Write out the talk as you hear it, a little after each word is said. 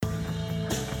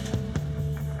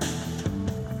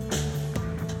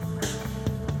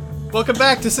Welcome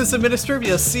back to System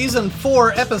Administrivia Season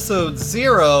 4, Episode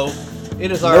 0.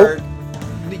 It is our...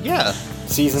 Yeah.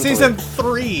 Season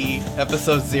 3,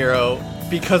 Episode 0,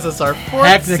 because it's our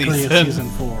 4th season. Technically it's Season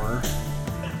 4.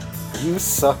 You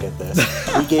suck at this.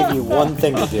 We gave you one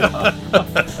thing to do.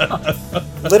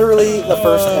 Literally the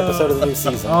first episode of the new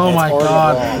season. Oh my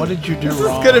god, wrong. what did you do wrong? This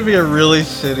is going to be a really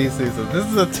shitty season. This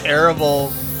is a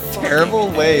terrible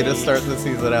way to start the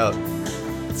season out.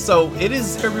 So, it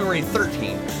is February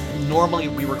 13th. Normally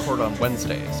we record on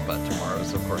Wednesdays, but tomorrow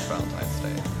is of course Valentine's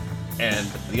Day. And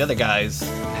the other guys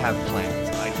have plans.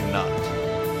 I do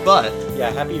not. But...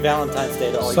 Yeah, happy Valentine's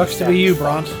Day to all you. Sucks to be you,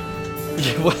 Bront.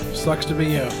 Sucks to be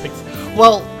you.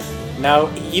 Well... Now,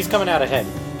 he's coming out ahead.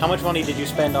 How much money did you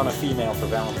spend on a female for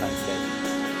Valentine's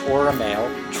Day? Or a male?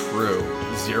 True.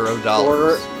 $0.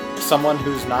 Or someone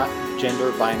who's not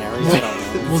gender binary? I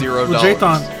don't know. $0. Well,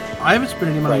 Jathan, I haven't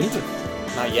spent any money either.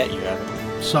 Not yet, you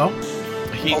haven't. So?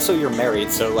 Also, you're married,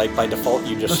 so like by default,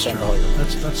 you just spend all your.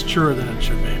 That's truer than it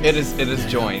should be. It is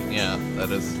joint. Yeah,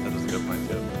 that is a good point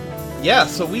too. Yeah,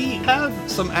 so we have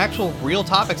some actual real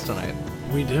topics tonight.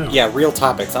 We do. Yeah, real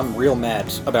topics. I'm real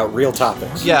mad about real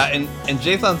topics. Yeah, and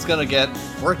Jathan's gonna get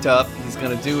worked up. He's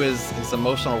gonna do his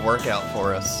emotional workout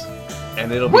for us,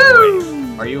 and it'll be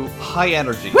great. Are you high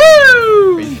energy?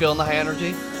 Woo! Are you feeling the high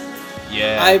energy?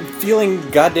 Yeah. I'm feeling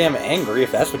goddamn angry,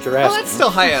 if that's what you're asking. Well, that's still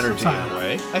high energy in a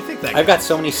way. I think that. I've got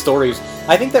so many stories.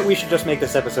 I think that we should just make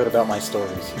this episode about my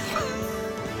stories.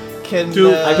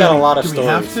 I've got a lot of stories. Do we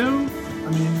have to?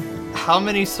 I mean... How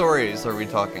many stories are we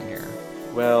talking here?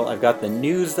 Well, I've got the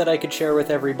news that I could share with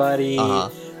everybody.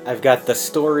 Uh-huh. I've got the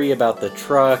story about the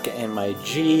truck and my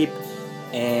Jeep.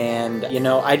 And,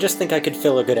 I just think I could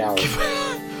fill a good hour.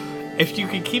 If you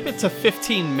can keep it to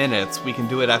 15 minutes, we can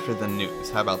do it after the news.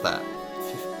 How about that?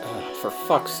 For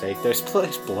fuck's sake, this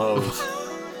place blows.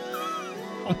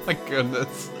 Oh my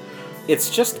goodness. It's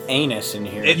just anus in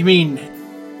here. You mean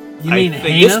think heinous?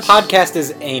 This podcast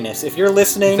is anus. If you're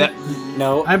listening,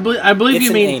 no. I believe it's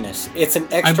you an mean... anus. It's an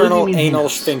external anal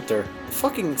heinous. sphincter.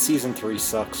 Fucking Season 3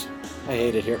 sucks. I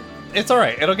hate it here. It's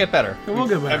alright, it'll get better. It will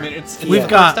get better. I mean, it's We've the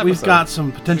got first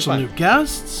some potential new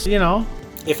guests,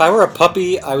 If I were a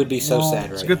puppy, I would be so sad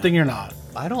right It's a good thing you're not.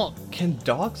 Can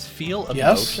dogs feel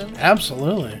Yes, emotion?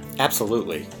 absolutely.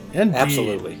 Absolutely. Indeed.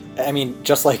 Absolutely. I mean,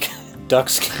 just like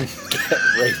ducks can get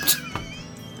raped.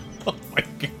 Oh my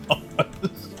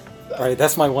god. Alright,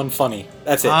 that's my one funny.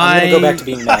 That's it. I'm gonna go back to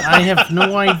being mad. I have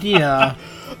no idea.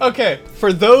 Okay,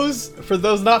 for those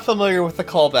not familiar with the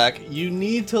callback, you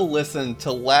need to listen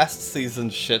to last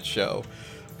season's shit show.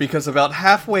 Because about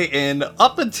halfway in,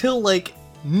 up until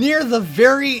near the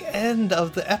very end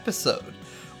of the episode,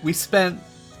 we spent,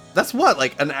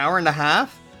 an hour and a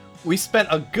half? We spent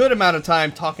a good amount of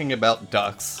time talking about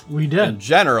ducks. We did. In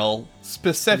general,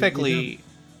 specifically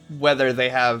whether they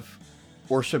have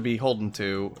or should be holden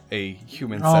to a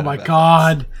human set Oh my of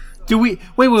god. Do we...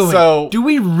 Wait. So, do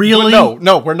we really...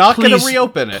 No, we're not going to Please,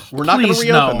 reopen it. We're not going to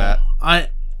reopen no.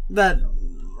 that.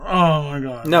 Oh my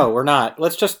god. No, we're not.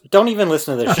 Let's just... Don't even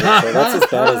listen to this shit show. That's as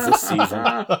bad as this season.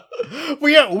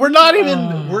 We're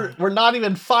not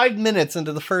even 5 minutes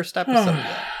into the first episode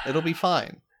yet. It'll be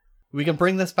fine. We can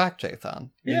bring this back,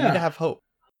 Jathan. You need to have hope.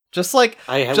 Just like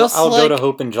I'll go to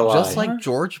Hope in July. Just like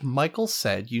George Michael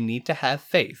said, you need to have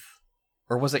faith.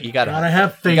 Or was it you gotta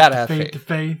have faith? You gotta have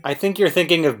faith. I think you're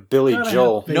thinking of Billy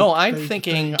Joel. No, I'm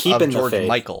thinking of George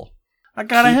Michael. I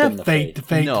gotta have faith to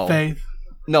faith to faith.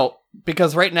 No,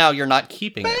 because right now you're not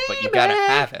keeping it, but you gotta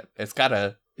have it. It's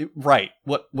gotta... Right.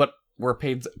 What we're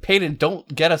paid... Peyton, don't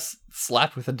get us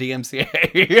slapped with a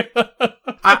DMCA.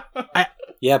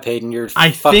 Yeah, Peyton, you're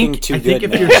fucking too good.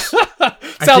 It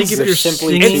sounds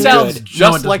good.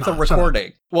 just like the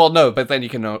recording. Well, no, but then you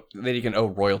can owe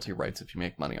royalty rights if you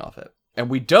make money off it. And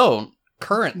we don't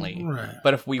currently,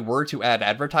 but if we were to add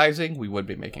advertising, we would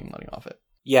be making money off it.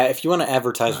 Yeah, if you want to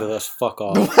advertise with us, fuck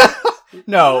off.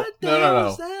 No. What the hell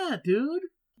is that, dude?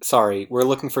 Sorry, we're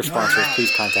looking for sponsors.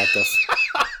 Please contact us.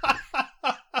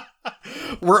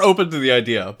 We're open to the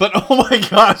idea, but oh my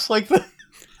gosh,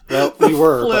 Well, we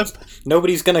were, but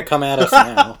nobody's gonna come at us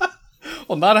now.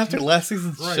 Well, not after last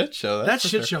season's shit show. That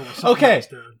shit show was something else,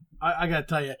 dude. I gotta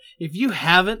tell you, if you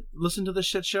haven't listened to the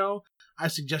shit show, I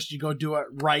suggest you go do it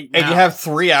right now. And you have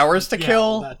 3 hours to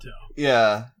kill? That too.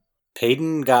 Yeah.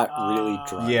 Peyton got really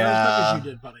drunk. Yeah. Not as much as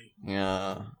you did, buddy.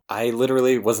 Yeah. I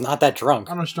literally was not that drunk.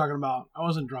 I don't know what you're talking about. I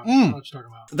wasn't drunk. I don't know what you're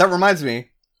talking about. That reminds me.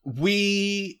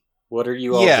 What are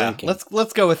you all drinking?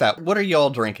 Let's go with that. What are you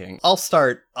all drinking? I'll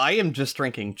start. I am just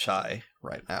drinking chai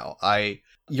right now.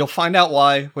 You'll find out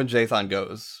why when Jathan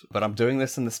goes, but I'm doing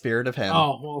this in the spirit of him.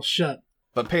 Oh, well, shit.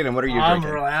 But Peyton, what are you I'm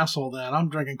drinking? a real asshole then. I'm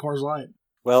drinking Coors Light.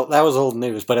 Well, that was old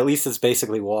news, but at least it's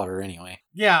basically water anyway.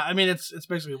 Yeah, I mean, it's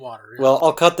basically water. Yeah. Well,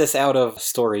 I'll cut this out of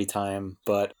story time,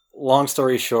 but long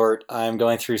story short, I'm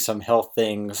going through some health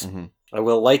things. Mm-hmm. I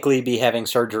will likely be having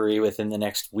surgery within the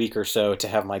next week or so to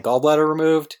have my gallbladder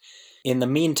removed. In the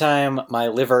meantime, my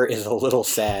liver is a little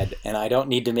sad, and I don't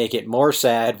need to make it more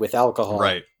sad with alcohol.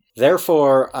 Right.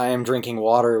 Therefore, I am drinking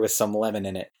water with some lemon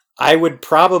in it. I would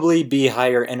probably be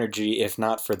higher energy if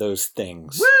not for those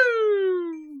things.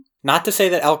 Woo! Not to say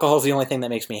that alcohol is the only thing that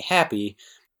makes me happy,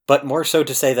 but more so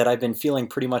to say that I've been feeling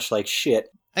pretty much like shit.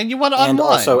 And you want to And unwind.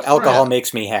 also, alcohol Right.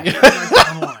 makes me happy.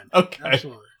 Unwind. Okay.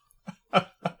 Absolutely.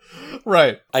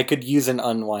 Right. I could use an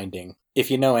unwinding,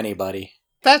 if you know anybody.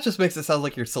 That just makes it sound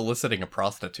like you're soliciting a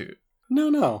prostitute.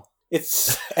 No.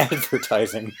 It's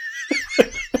advertising.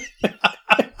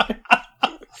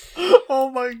 Oh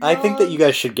my god. I think that you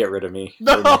guys should get rid of me for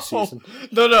No. next season.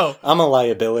 No. I'm a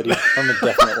liability. I'm a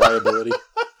definite liability.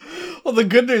 Well, the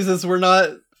good news is we're not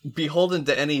beholden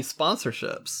to any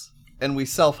sponsorships. And we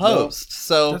self-host,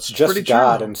 so That's Just pretty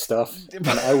God true. and stuff. And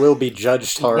I will be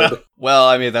judged hard. Well,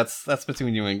 I mean that's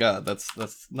between you and God. That's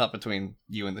not between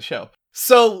you and the show.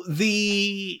 So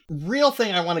the real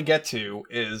thing I want to get to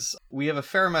is we have a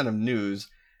fair amount of news,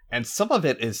 and some of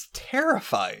it is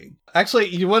terrifying. Actually,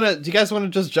 do you guys want to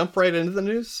just jump right into the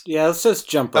news? Yeah, let's just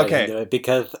jump right Okay. into it,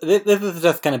 because this is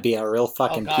just going to be a real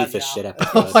fucking God, piece of yeah. shit Oh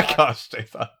episode. my gosh,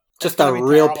 Dathan. Just gonna a be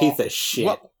real terrible. piece of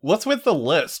shit. What's with the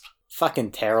lisp? Fucking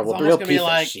It's terrible. almost Real gonna piece be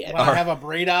like of shit. when I have a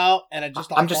braid out and it just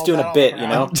all I'm just falls doing a out on bit, the you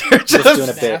know? ground. You're Just doing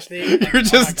a bit. Nasty. You're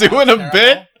just Oh my God, doing a it's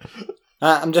bit? terrible.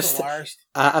 I'm It's just the worst.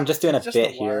 I'm just doing a It's just bit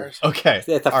the here. worst. Okay.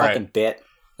 It's a all fucking right. bit.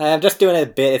 I'm just doing a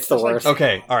bit. It's the Just like- worst.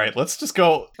 Okay, all right. Let's just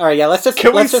go. All right, yeah. Let's just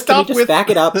Can we can stop we just with- back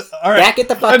it up. All right. Back it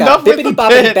the fuck Enough up. with the Bippity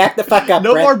boppity, bit. back the fuck up.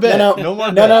 No Brent. more bit. No, No more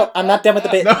bit. No, I'm not done with the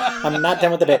bit. No. I'm not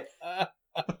done with the bit.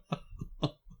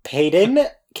 Peyton,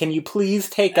 can you please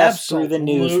take us through the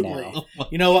news Absolutely. now?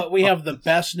 You know what? We have the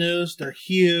best news. They're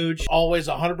huge. Always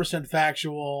 100%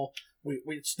 factual.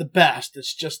 It's the best.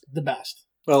 It's just the best.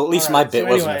 Well, at least All my right, bit so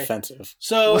wasn't anyway. offensive.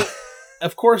 So,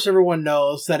 of course, everyone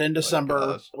knows that in December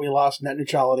gosh. we lost net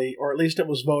neutrality, or at least it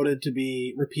was voted to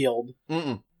be repealed.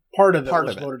 Mm-mm. Part of it Part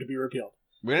was of it. voted to be repealed.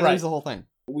 We didn't Right. use the whole thing.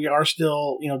 We are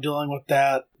still, dealing with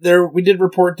that. We did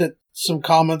report that some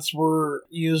comments were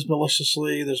used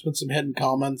maliciously. There's been some hidden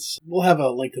comments. We'll have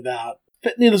a link to that.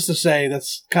 But needless to say,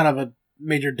 that's kind of a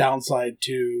major downside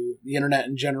to the internet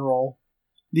in general.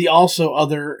 The also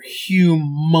other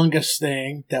humongous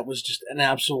thing that was just an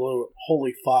absolute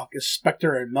holy fuck is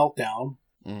Spectre and Meltdown.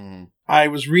 Mm. I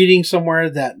was reading somewhere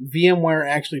that VMware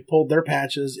actually pulled their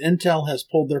patches. Intel has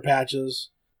pulled their patches.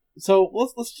 So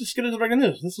let's just get into the regular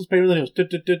news. This is paper the news.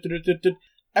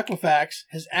 Equifax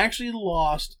has actually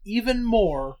lost even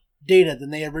more data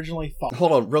than they originally thought.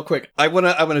 Hold on, real quick. I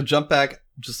wanna jump back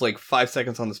just like 5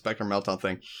 seconds on the Spectrum Meltdown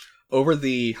thing. Over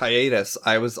the hiatus,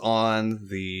 I was on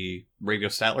the Radio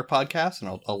Statler podcast,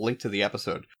 and I'll link to the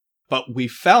episode. But we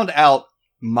found out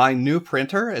my new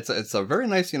printer. It's a very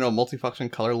nice,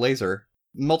 multifunction color laser.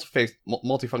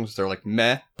 Multifunctions are like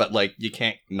meh, but like you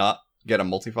can't not get a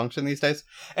multifunction these days.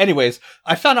 Anyways,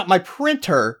 I found out my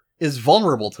printer is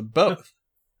vulnerable to both.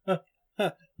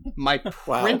 My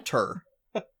Wow. printer.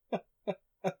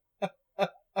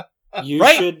 You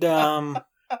Right? should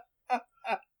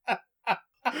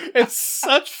It's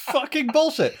such fucking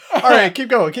bullshit. All right, keep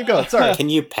going. Sorry. can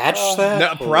you patch that?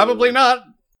 No, probably not.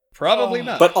 Probably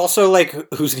not. But also, like,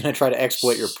 who's going to try to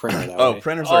exploit your printer that way?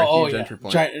 Printers are a huge yeah. entry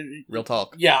point. Real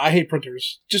talk. Yeah, I hate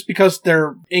printers. Just because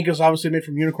their ink is obviously made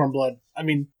from unicorn blood. I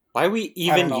mean, Why are we I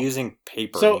don't even know. using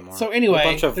paper So- anymore? so anyway, a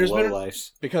bunch of there's been a-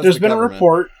 lowlifes. Because there's the been a government.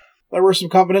 report. There were some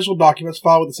confidential documents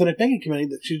filed with the Senate Banking Committee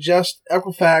that suggest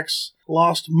Equifax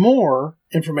lost more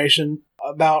information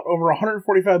about over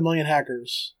 145 million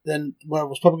hackers than what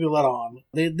was publicly let on.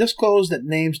 They disclosed that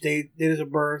names, dates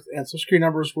of birth, and social security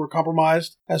numbers were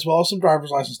compromised, as well as some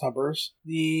driver's license numbers.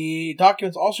 The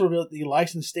documents also revealed that the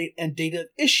license date and date of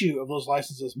issue of those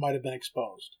licenses might have been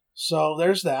exposed. So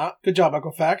there's that. Good job,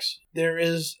 Equifax. There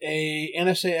is a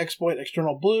NSA exploit,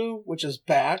 External Blue, which is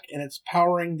back, and it's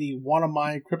powering the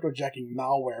WannaMine cryptojacking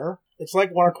malware. It's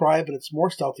like WannaCry, but it's more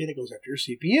stealthy, and it goes after your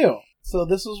CPU. So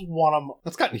this is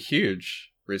That's gotten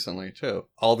huge recently too.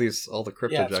 All the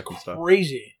cryptojacking stuff.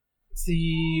 crazy.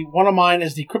 The WannaMine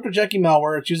is the cryptojacking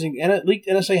malware. It's using leaked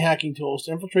NSA hacking tools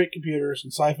to infiltrate computers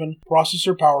and siphon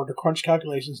processor power to crunch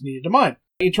calculations needed to mine.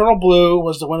 Eternal Blue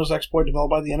was the Windows exploit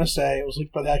developed by the NSA. It was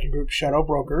leaked by the hacking group Shadow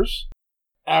Brokers.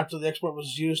 After the exploit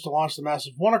was used to launch the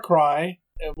massive WannaCry,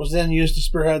 it was then used to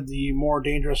spearhead the more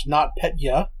dangerous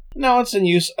NotPetya. Now it's in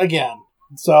use again.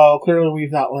 So clearly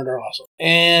we've not learned our lesson.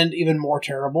 And even more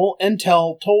terrible,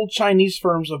 Intel told Chinese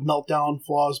firms of meltdown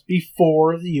flaws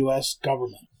before the U.S.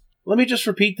 government. Let me just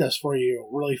repeat this for you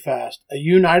really fast. A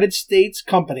United States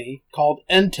company called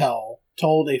Intel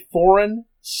told a foreign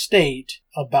state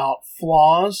about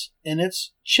flaws in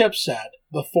its chipset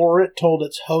before it told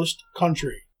its host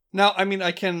country. Now, I mean,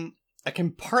 I can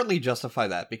partly justify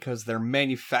that because they're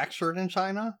manufactured in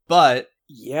China, but...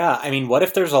 Yeah, I mean, what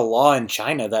if there's a law in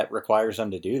China that requires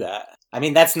them to do that? I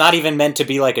mean, that's not even meant to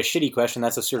be like a shitty question,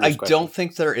 that's a serious question. I don't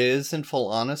think there is, in full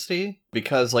honesty,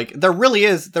 because, like, there really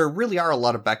are a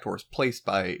lot of backdoors placed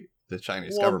by the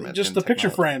Chinese government. Just the picture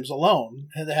frames alone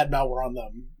had malware on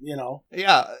them, you know?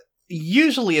 Yeah,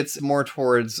 usually it's more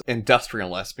towards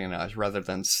industrial espionage rather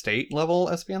than state-level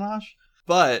espionage,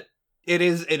 but it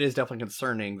is definitely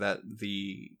concerning that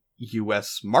the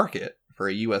U.S. market for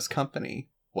a U.S. company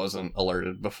wasn't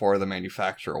alerted before the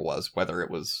manufacturer was, whether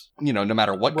it was, you know, no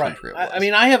matter what country it was. I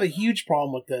mean, I have a huge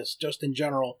problem with this, just in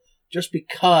general, just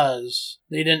because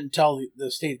they didn't tell the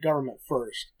state government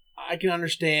first. I can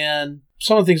understand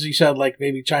some of the things you said, like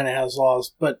maybe China has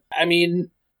laws, but I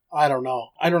mean, I don't know.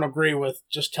 I don't agree with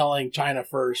just telling China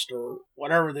first or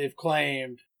whatever they've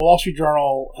claimed. The Wall Street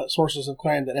Journal sources have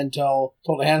claimed that Intel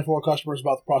told a handful of customers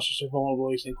about the processor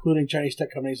vulnerabilities, including Chinese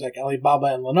tech companies like Alibaba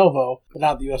and Lenovo, but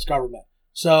not the U.S. government.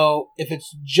 So if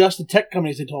it's just the tech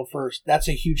companies they told first, that's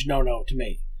a huge no-no to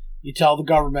me. You tell the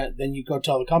government, then you go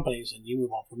tell the companies, and you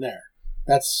move on from there.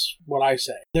 That's what I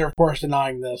say. They're, of course,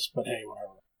 denying this, but hey,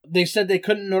 whatever. They said they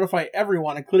couldn't notify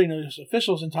everyone, including those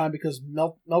officials, in time because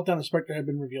Meltdown and Spectre had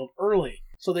been revealed early.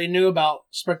 So they knew about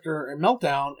Spectre and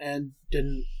Meltdown and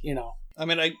didn't, you know. I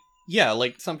mean, yeah,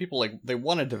 like some people, like, they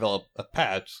want to develop a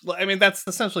patch. I mean, that's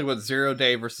essentially what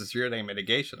 0-day versus 0-day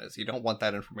mitigation is. You don't want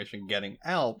that information getting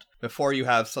out before you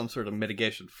have some sort of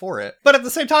mitigation for it. But at the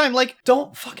same time, like,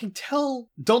 don't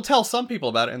tell some people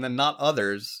about it and then not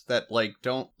others that, like,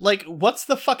 don't, like, what's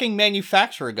the fucking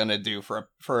manufacturer gonna do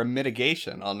for a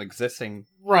mitigation on existing,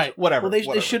 right, whatever. Well,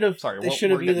 they should have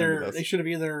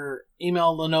either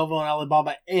emailed Lenovo and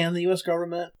Alibaba and the US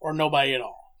government or nobody at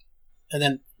all. And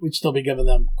then we'd still be giving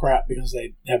them crap because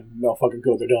they have no fucking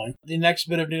clue what they're doing. The next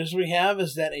bit of news we have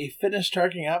is that a fitness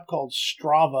tracking app called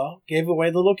Strava gave away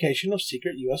the location of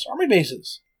secret U.S. Army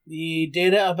bases. The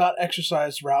data about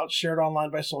exercise routes shared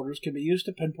online by soldiers can be used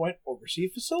to pinpoint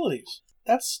overseas facilities.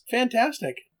 That's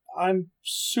fantastic. I'm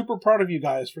super proud of you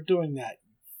guys for doing that,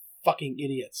 you fucking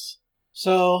idiots.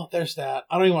 So, there's that.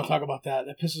 I don't even want to talk about that.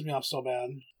 It pisses me off so bad.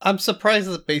 I'm surprised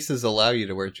that bases allow you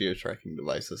to wear geo-tracking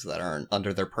devices that aren't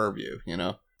under their purview, you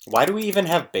know? Why do we even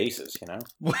have bases, you know?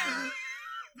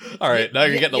 Alright, now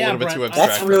you're getting a little bit too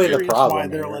abstract. That's really the problem. Why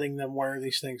they're letting them wear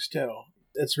these things, too.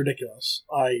 It's ridiculous.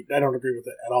 I don't agree with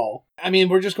it at all. I mean,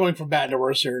 we're just going from bad to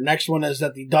worse here. Next one is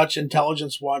that the Dutch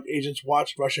intelligence agents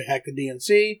watched Russia hack the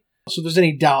DNC. So if there's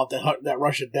any doubt that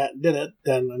Russia did it,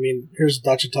 then, I mean, here's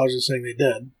Dutch intelligence saying they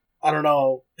did. I don't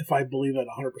know if I believe it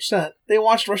 100%. They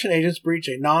watched Russian agents breach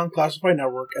a non-classified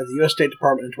network at the U.S. State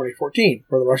Department in 2014,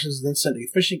 where the Russians then sent a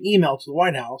phishing email to the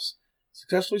White House,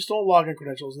 successfully stole login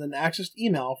credentials, and then accessed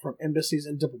email from embassies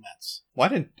and diplomats. Why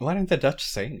didn't the Dutch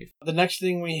say anything? The next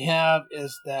thing we have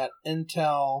is that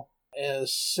Intel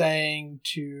is saying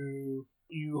to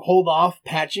you hold off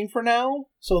patching for now.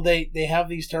 So they have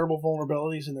these terrible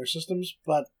vulnerabilities in their systems,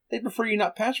 but they prefer you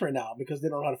not patch right now because they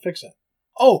don't know how to fix it.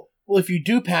 Oh, well, if you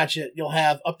do patch it, you'll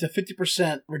have up to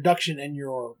 50% reduction in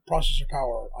your processor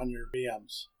power on your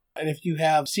VMs. And if you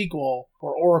have SQL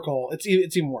or Oracle, it's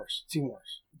even worse. It's even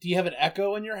worse. Do you have an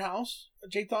Echo in your house,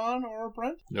 Jathan or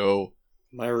Brent? No.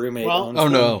 My roommate owns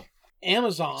one. No.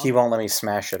 Amazon. He won't let me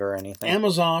smash it or anything.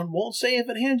 Amazon won't say if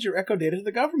it hands your Echo data to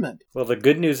the government. Well, the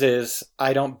good news is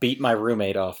I don't beat my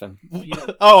roommate often.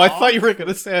 Oh, I thought you were going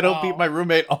to say I don't beat my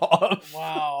roommate off.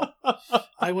 Wow.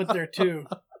 I went there too.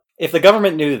 If the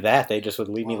government knew that, they just would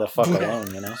leave me the fuck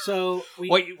alone, you know? So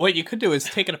what you could do is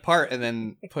take it apart and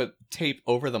then put tape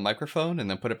over the microphone and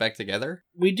then put it back together.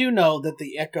 We do know that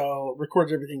the Echo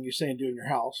records everything you say and do in your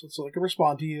house. And so it can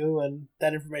respond to you, and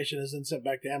that information is then sent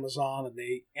back to Amazon, and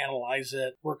they analyze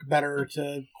it, work better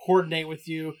to coordinate with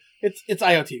you. It's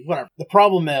IoT, whatever. The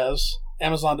problem is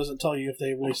Amazon doesn't tell you if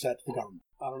they release that to the government.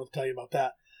 I don't know to tell you about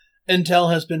that.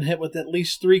 Intel has been hit with at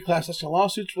least 3 class action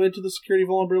lawsuits related to the security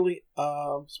vulnerability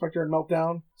of Spectre and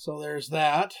Meltdown. So there's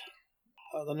that.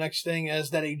 The next thing is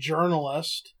that a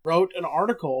journalist wrote an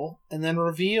article and then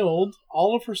revealed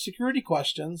all of her security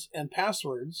questions and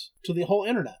passwords to the whole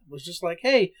internet. It was just like,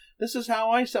 hey, this is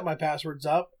how I set my passwords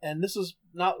up, and this is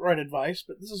not right advice,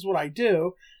 but this is what I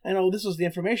do, and oh, this is the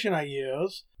information I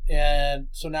use. And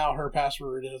so now her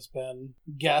password has been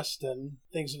guessed and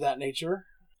things of that nature.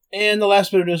 And the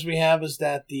last bit of news we have is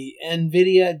that the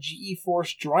NVIDIA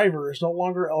GeForce driver is no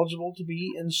longer eligible to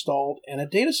be installed in a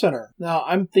data center. Now,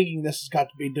 I'm thinking this has got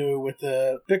to be due with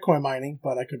the Bitcoin mining,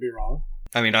 but I could be wrong.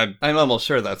 I mean, I'm almost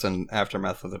sure that's an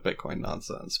aftermath of the Bitcoin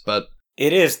nonsense, but...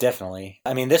 It is, definitely.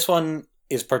 I mean, this one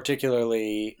is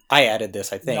particularly... I added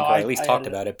this, I think, or at least talked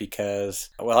about it because...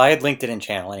 Well, I had linked it in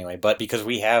channel anyway, but because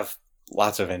we have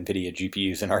lots of NVIDIA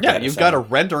GPUs in our data you've center. got a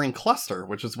rendering cluster,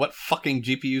 which is what fucking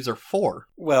GPUs are for.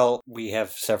 Well, we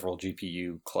have several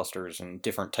GPU clusters and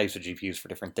different types of GPUs for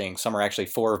different things. Some are actually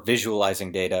for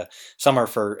visualizing data. Some are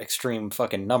for extreme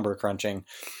fucking number crunching.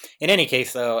 In any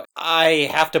case, though, I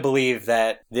have to believe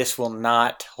that this will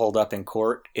not hold up in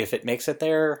court if it makes it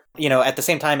there. You know, at the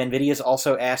same time, NVIDIA is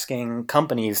also asking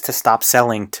companies to stop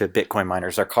selling to Bitcoin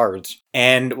miners their cards.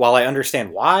 And while I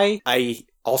understand why, I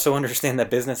also understand that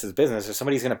business is business. If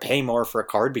somebody's going to pay more for a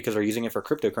card because they're using it for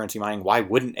cryptocurrency mining, why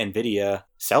wouldn't NVIDIA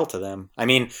sell to them? I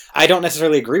mean, I don't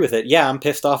necessarily agree with it. Yeah, I'm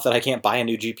pissed off that I can't buy a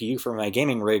new GPU for my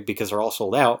gaming rig because they're all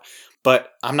sold out, but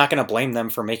I'm not going to blame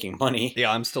them for making money.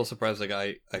 Yeah, I'm still surprised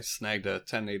I snagged a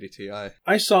 1080 Ti.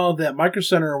 I saw that Micro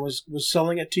Center was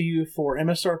selling it to you for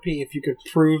MSRP if you could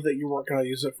prove that you weren't going to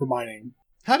use it for mining.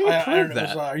 How do you prove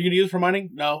that? Are you going to use it for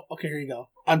mining? No? Okay, here you go.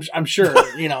 I'm sure,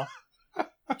 you know.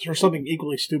 For something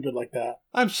equally stupid like that.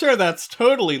 I'm sure that's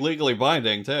totally legally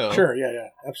binding, too. Sure, yeah,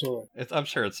 absolutely. I'm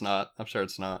sure it's not.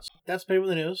 That's paid with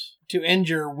the news. To end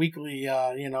your weekly,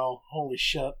 holy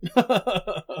shit.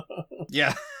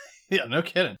 Yeah. Yeah, no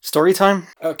kidding. Story time?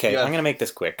 Okay, I'm going to make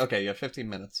this quick. Okay, you have 15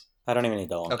 minutes. I don't even need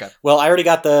that long. Okay. Well, I already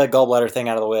got the gallbladder thing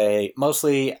out of the way.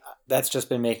 Mostly, that's just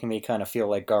been making me kind of feel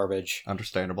like garbage.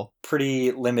 Understandable.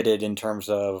 Pretty limited in terms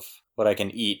of what I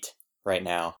can eat right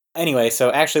now. Anyway, so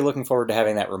actually looking forward to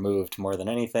having that removed more than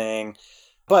anything.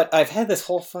 But I've had this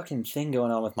whole fucking thing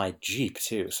going on with my Jeep,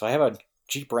 too. So I have a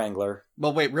Jeep Wrangler.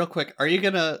 Well, wait, real quick. Are you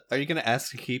gonna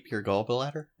ask to keep your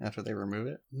gallbladder after they remove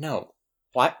it? No.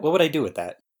 What would I do with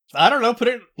that? I don't know. Put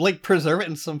it, preserve it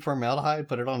in some formaldehyde,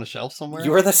 put it on a shelf somewhere.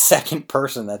 You're the second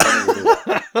person that's going to do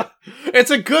it. It's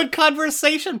a good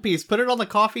conversation piece. Put it on the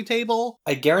coffee table.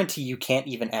 I guarantee you can't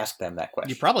even ask them that question.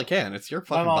 You probably can. It's your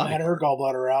fucking My mom body. had her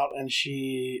gallbladder out, and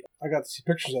I got to see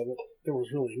pictures of it. It was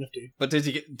really nifty. But did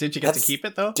you get to keep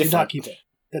it, though? Did not keep it.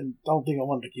 I don't think I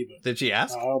wanted to keep it. Did she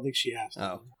ask? I don't think she asked.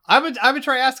 Oh, I would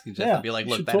try asking Jeff and be like,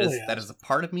 "Look, totally that is a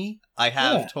part of me. I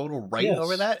have total right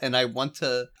over that, and I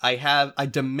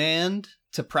demand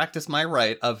to practice my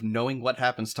right of knowing what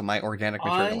happens to my organic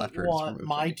material after it's removed. I want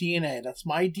my DNA. That's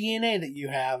my DNA that you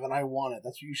have, and I want it.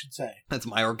 That's what you should say. That's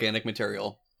my organic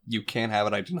material. You can't have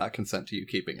it. I do not consent to you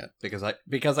keeping it because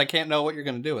I can't know what you're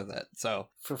going to do with it. So,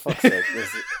 for fuck's sake,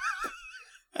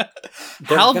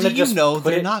 how do you know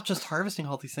they're not just harvesting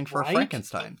all these things for a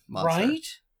Frankenstein monster? Right?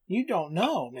 You don't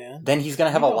know, man. Then he's going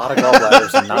to have a lot of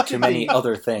gallbladders and not too many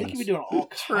other things. He could be doing all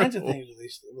kinds of things with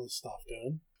this stuff,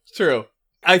 dude. True.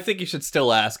 I think you should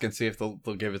still ask and see if they'll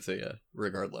give it to you,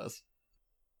 regardless.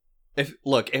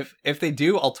 If they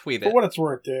do, I'll tweet it. For what it's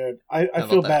worth, dude, I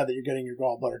feel bad that you're getting your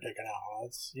gallbladder taken out.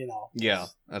 It's Yeah,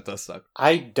 that does suck.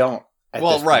 I don't.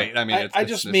 Well, right. I mean, I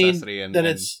just mean that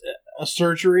it's a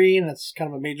surgery and it's kind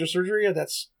of a major surgery.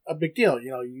 That's a big deal.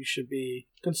 You should be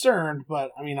concerned, but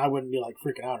I mean, I wouldn't be like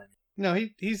freaking out or anything. No,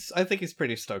 I think he's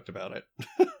pretty stoked about it.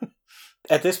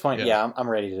 At this point, yeah, I'm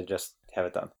ready to just have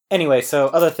it done. Anyway, so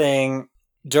other thing.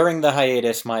 During the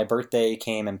hiatus, my birthday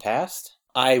came and passed.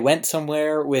 I went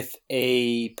somewhere with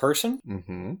a person,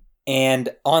 and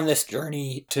on this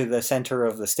journey to the center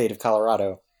of the state of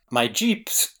Colorado, my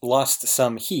Jeep's lost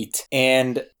some heat,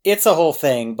 and it's a whole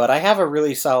thing, but I have a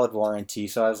really solid warranty,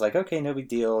 so I was like, okay, no big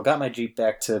deal. Got my Jeep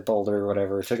back to Boulder or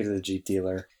whatever, took it to the Jeep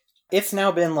dealer. It's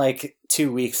now been like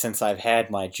 2 weeks since I've had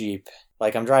my Jeep.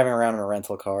 Like, I'm driving around in a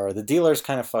rental car. The dealer's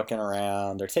kind of fucking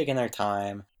around. They're taking their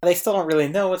time. They still don't really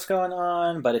know what's going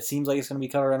on, but it seems like it's going to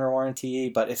be covered under warranty.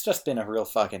 But it's just been a real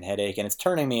fucking headache, and it's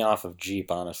turning me off of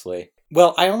Jeep, honestly.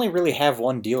 Well, I only really have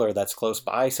one dealer that's close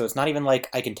by, so it's not even like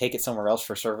I can take it somewhere else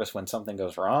for service when something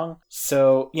goes wrong.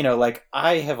 So,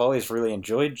 I have always really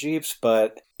enjoyed Jeeps,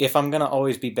 but if I'm going to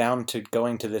always be bound to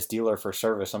going to this dealer for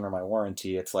service under my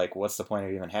warranty, it's like, what's the point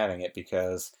of even having it?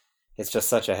 Because it's just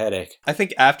such a headache. I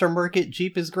think aftermarket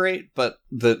Jeep is great, but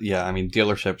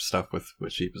dealership stuff with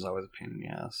Jeep is always a pain in the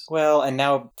ass. Well, and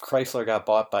now Chrysler got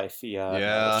bought by Fiat.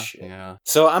 Yeah.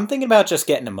 So I'm thinking about just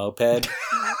getting a moped.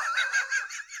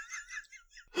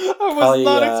 I was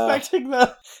not expecting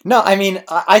that. No, I mean,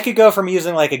 I could go from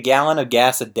using like a gallon of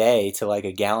gas a day to like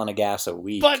a gallon of gas a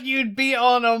week. But you'd be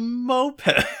on a moped.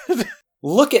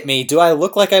 Look at me. Do I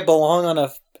look like I belong on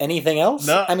anything else?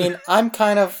 No. I mean, I'm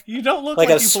kind of you don't look like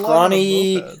a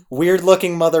scrawny,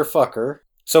 weird-looking motherfucker.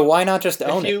 So why not just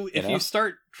own it? If you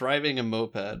start driving a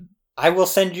moped, I will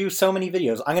send you so many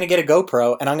videos. I'm going to get a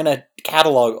GoPro and I'm going to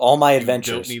catalog all my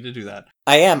adventures. You don't need to do that.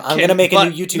 I am. I'm going to make a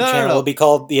new YouTube channel. It'll be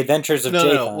called The Adventures of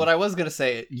Jathan. No. What I was going to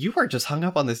say, you are just hung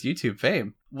up on this YouTube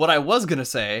fame. What I was going to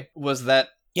say was that...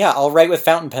 Yeah, I'll write with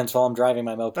fountain pens while I'm driving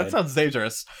my moped. That sounds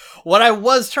dangerous. What I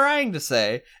was trying to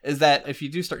say is that if you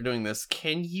do start doing this,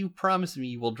 can you promise me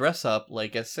you will dress up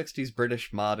like a 60s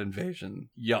British mod invasion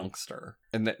youngster?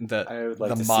 And I would like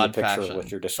the to mod see a picture fashion. of what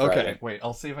you're describing. Okay, wait,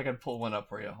 I'll see if I can pull one up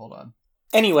for you. Hold on.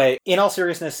 Anyway, in all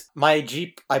seriousness, my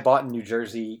Jeep I bought in New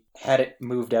Jersey, had it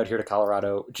moved out here to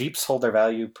Colorado. Jeeps hold their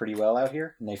value pretty well out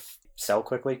here, and they sell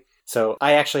quickly. So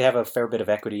I actually have a fair bit of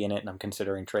equity in it, and I'm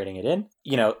considering trading it in.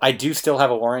 You know, I do still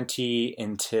have a warranty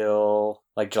until,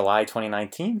 like, July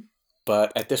 2019.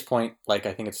 But at this point, like,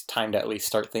 I think it's time to at least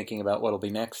start thinking about what'll be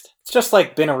next. It's just,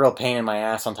 like, been a real pain in my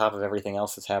ass on top of everything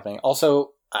else that's happening.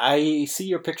 Also, I see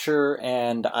your picture,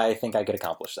 and I think I could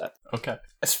accomplish that. Okay.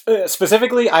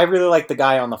 Specifically, I really like the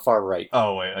guy on the far right.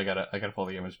 Oh, wait, I gotta pull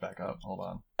the image back up. Hold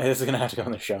on. This is gonna have to go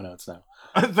in the show notes now.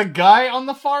 The guy on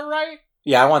the far right?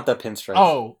 Yeah, I want the pinstripes.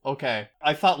 Oh, okay.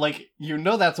 I thought, like,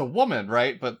 that's a woman,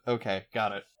 right? But, okay,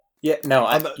 got it. Yeah, no.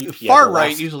 Far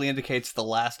right usually indicates the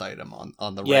last item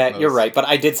on the right. Yeah, you're right, but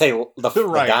I did say the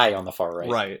guy on the far right.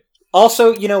 Right.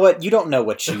 Also, you know what? You don't know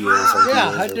what she is or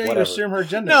yeah, he how is or dare whatever. you assume her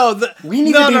gender? No, we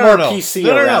need to be more PC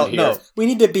around here. No. We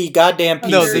need to be goddamn PC.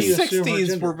 No, the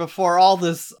 60s were before all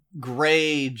this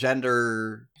gray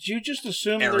gender. Did you just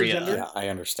assume their gender? Yeah, I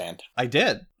understand. I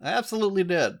did. I absolutely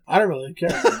did. I don't really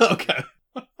care. Okay.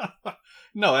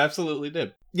 No, I absolutely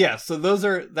did. Yeah, so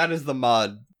that is the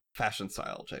mod fashion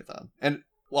style, Jathan. And,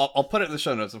 well, I'll put it in the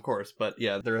show notes, of course, but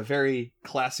yeah, they're a very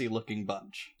classy looking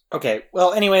bunch. Okay,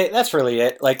 well, anyway, that's really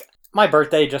it. Like, my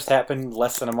birthday just happened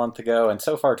less than a month ago, and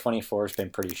so far 24 has been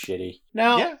pretty shitty.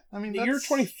 Now, yeah, I mean, you're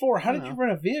 24. How did you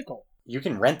rent a vehicle? You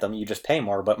can rent them, you just pay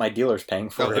more, but my dealer's paying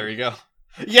for it. Oh, there you go.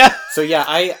 Yeah! So yeah,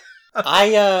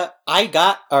 I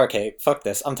got... Okay, fuck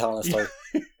this. I'm telling a story.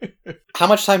 How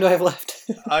much time do I have left?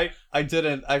 I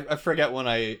didn't. I forget when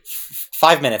I...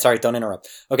 5 minutes. All right, don't interrupt.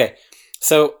 Okay,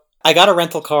 so I got a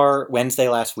rental car Wednesday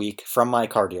last week from my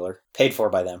car dealer, paid for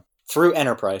by them, through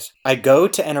Enterprise. I go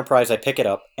to Enterprise, I pick it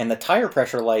up, and the tire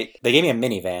pressure light, they gave me a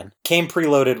minivan, came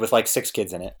preloaded with like 6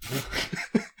 kids in it.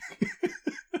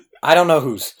 I don't know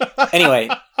whose. Anyway,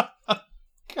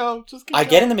 I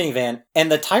get in the minivan,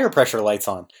 and the tire pressure light's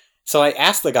on. So I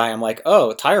asked the guy, I'm like,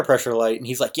 oh, tire pressure light. And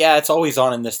he's like, yeah, it's always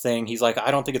on in this thing. He's like, I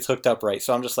don't think it's hooked up right.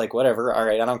 So I'm just like, whatever. All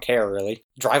right, I don't care, really.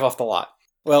 Drive off the lot.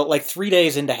 Well, like 3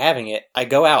 days into having it, I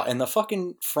go out, and the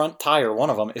fucking front tire, one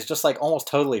of them, is just like almost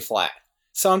totally flat.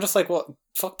 So I'm just like, well,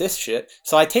 fuck this shit.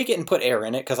 So I take it and put air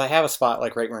in it, because I have a spot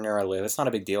like right where near I live. It's not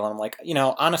a big deal. And I'm like, you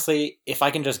know, honestly, if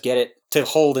I can just get it to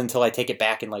hold until I take it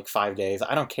back in like 5 days,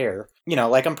 I don't care. You know,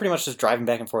 like I'm pretty much just driving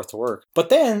back and forth to work. But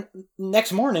then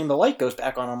next morning, the light goes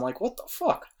back on. I'm like, what the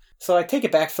fuck? So I take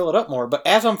it back, fill it up more. But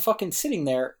as I'm fucking sitting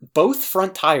there, both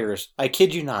front tires, I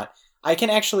kid you not, I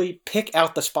can actually pick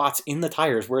out the spots in the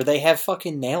tires where they have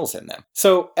fucking nails in them.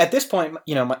 So at this point,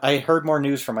 you know, I heard more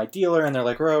news from my dealer, and they're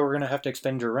like, "Oh, we're going to have to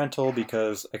extend your rental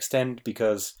because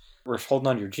we're holding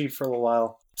on to your Jeep for a little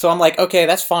while." So I'm like, okay,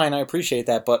 that's fine. I appreciate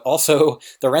that. But also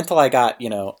the rental I got,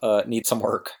 you know, needs some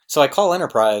work. So I call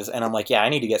Enterprise, and I'm like, yeah, I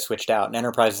need to get switched out. And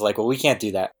Enterprise is like, well, we can't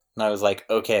do that. And I was like,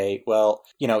 okay, well,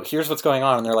 you know, here's what's going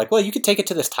on. And they're like, well, you could take it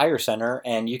to this tire center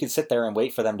and you could sit there and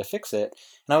wait for them to fix it.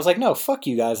 And I was like, no, fuck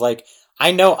you guys. Like,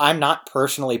 I know I'm not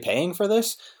personally paying for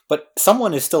this, but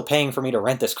someone is still paying for me to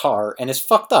rent this car, and it's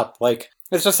fucked up. Like,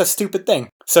 it's just a stupid thing.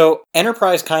 So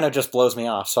Enterprise kind of just blows me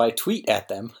off. So I tweet at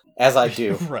them, as I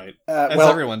do. Right. As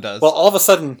everyone does. Well, all of a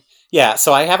sudden... Yeah,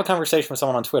 so I have a conversation with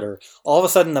someone on Twitter. All of a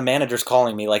sudden, the manager's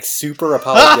calling me, like, super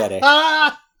apologetic.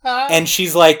 And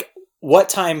she's like, what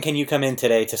time can you come in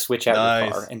today to switch out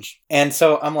your car? And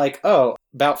so I'm like, oh,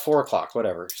 about 4 o'clock,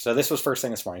 whatever. So this was first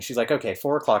thing this morning. She's like, okay,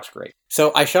 4 o'clock's great.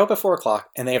 So I show up at 4 o'clock,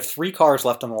 and they have 3 cars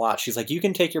left on the lot. She's like, you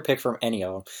can take your pick from any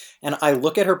of them. And I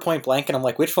look at her point blank, and I'm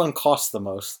like, which one costs the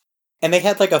most? And they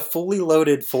had like a fully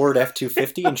loaded Ford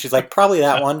F-250, and she's like, probably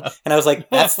that one. And I was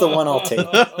like, that's the one I'll take.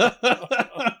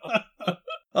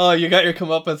 Oh, you got your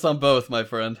comeuppance on both, my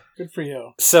friend. Good for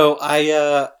you. So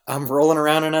I'm rolling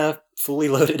around in a fully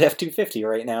loaded F-250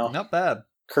 right now. Not bad.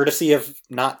 Courtesy of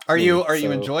not. Are you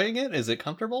enjoying it? Is it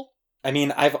comfortable? I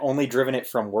mean, I've only driven it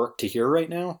from work to here right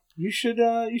now. You should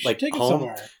like take home. It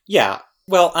somewhere. Yeah.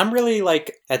 Well, I'm really,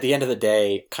 like, at the end of the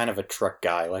day, kind of a truck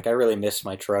guy. Like, I really miss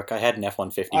my truck. I had an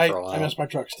F-150 for a while. I miss my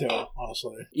trucks, too,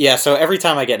 honestly. Yeah, so every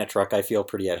time I get in a truck, I feel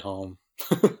pretty at home.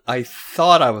 I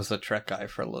thought I was a truck guy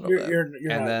for a little bit. You're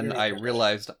and then I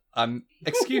realized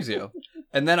excuse you,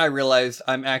 And then I realized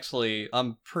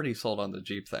I'm pretty sold on the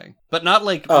Jeep thing. But not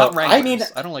not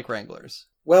Wranglers. I don't like Wranglers.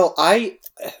 Well,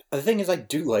 the thing is I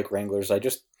do like Wranglers. I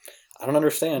don't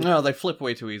understand. No, they flip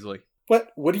way too easily.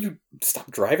 What do you stop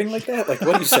driving like that? Like,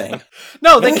 what are you saying?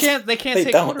 No, they can't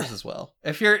take corners as well.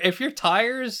 If your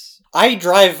tires... I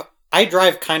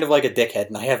drive kind of like a dickhead,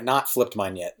 and I have not flipped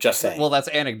mine yet, just saying. Well, that's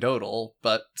anecdotal,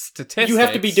 but statistics... You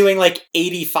have to be doing like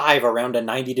 85 around a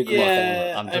 90-degree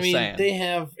yeah, I'm just saying. They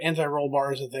have anti-roll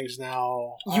bars and things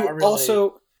now.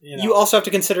 You also have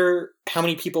to consider how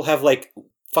many people have like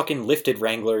fucking lifted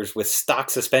Wranglers with stock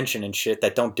suspension and shit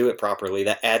that don't do it properly,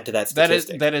 that add to that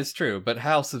statistic. That is true, but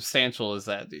how substantial is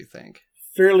that, do you think?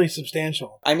 Fairly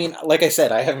substantial. I mean, like I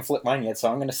said, I haven't flipped mine yet, so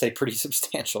I'm going to say pretty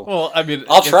substantial. Well, I mean...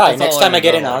 I'll try. Next time I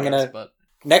get in,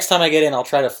 Next time I get in, I'll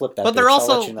try to flip that. But they're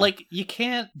also, you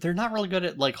can't... They're not really good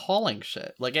at, hauling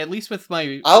shit. Like, at least with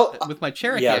my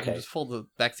Cherokee, I can just fold the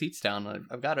back seats down.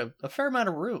 I've got a fair amount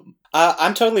of room.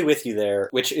 I'm totally with you there,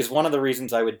 which is one of the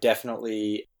reasons I would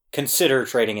definitely consider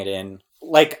trading it in.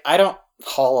 Like, I don't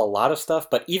haul a lot of stuff,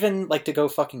 but even, to go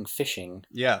fucking fishing.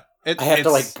 Yeah. I have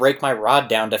to break my rod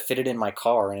down to fit it in my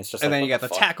car, and it's just. And then you got the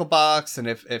tackle box, and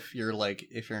if you're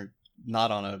not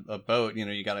on a boat,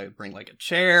 you got to bring a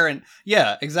chair, and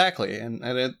yeah, exactly, and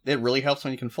it really helps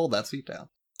when you can fold that seat down.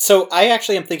 So I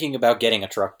actually am thinking about getting a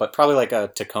truck, but probably a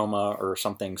Tacoma or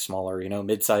something smaller,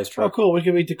 mid-sized truck. Oh, cool! We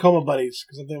could be Tacoma buddies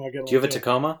because I'm thinking about getting. Do you have a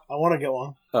Tacoma? I want to get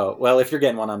one. Oh well, if you're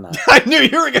getting one, I'm not. I knew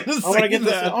you were going to say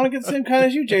that. I want to get the same kind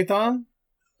as you, Jathan.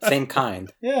 Same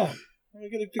kind. Yeah. I want to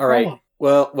get a Tacoma. All right.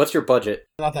 Well, what's your budget?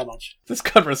 Not that much. This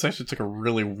conversation took a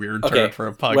really weird turn for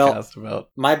a podcast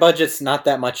about... My budget's not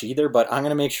that much either, but I'm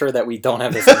going to make sure that we don't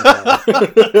have the same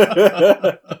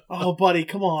car. Oh, buddy,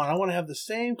 come on. I want to have the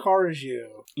same car as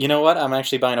you. You know what? I'm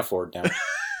actually buying a Ford now.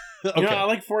 Okay. I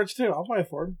like Fords too. I'll buy a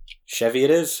Ford. Chevy it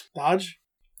is. Dodge?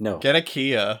 No. Get a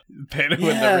Kia. Payne would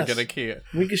never get a Kia.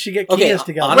 We should get Kias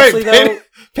together. Honestly,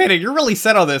 Payne, you're really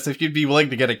set on this if you'd be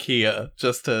willing to get a Kia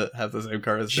just to have the same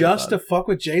car as Just to fuck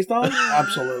with Jason?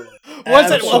 Absolutely.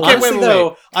 Okay,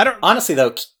 wait. Honestly,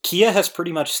 though, Kia has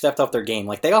pretty much stepped up their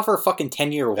game. They offer fucking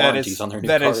 10-year warranties on their new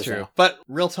cars. That is true. Now. But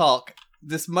real talk,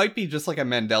 this might be just like a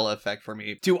Mandela effect for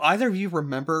me. Do either of you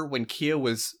remember when Kia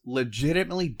was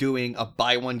legitimately doing a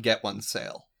buy one, get one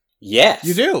sale? Yes.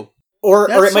 You do?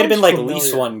 Or it might have been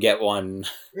lease one, get one.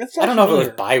 I don't know if it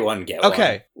was buy one, get one.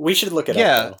 Okay. We should look it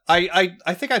up. Yeah,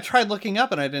 I think I tried looking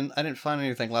up and I didn't find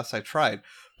anything last I tried.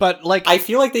 But I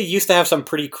feel like they used to have some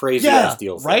pretty crazy ass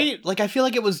deals. Right? Though. I feel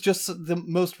like it was just the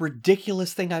most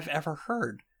ridiculous thing I've ever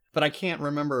heard. But I can't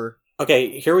remember.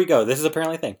 Okay, here we go. This is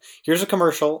apparently a thing. Here's a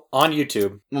commercial on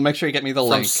YouTube. Well, make sure you get me the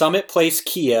link. From Summit Place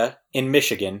Kia in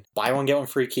Michigan. Buy one, get one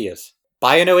free Kias.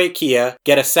 Buy an 08 Kia,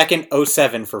 get a second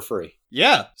 07 for free.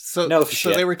 Yeah. So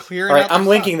they were clearing. All right, I'm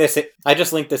linking this. I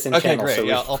just linked this in channel. Okay,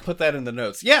 great. I'll put that in the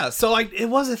notes. Yeah. So it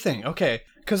was a thing. Okay,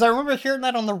 because I remember hearing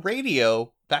that on the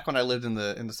radio back when I lived in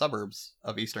the suburbs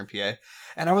of Eastern PA,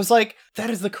 and I was like, that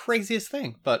is the craziest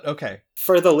thing. But okay.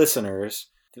 For the listeners,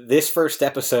 this first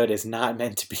episode is not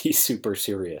meant to be super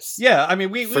serious. Yeah, I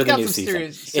mean, we've got some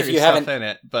serious stuff in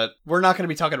it, but we're not going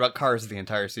to be talking about cars the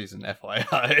entire season,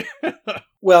 FYI.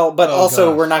 Well, but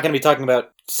we're not going to be talking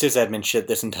about sysadmin shit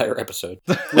this entire episode.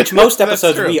 Which most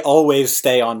episodes we always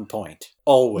stay on point.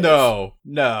 Always.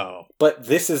 No. But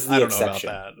this is the exception.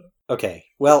 I don't know about that. Okay.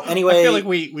 Well, anyway. I feel like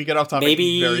we get off topic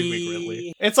very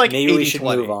frequently. It's like maybe 80-20. We should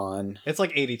move on. It's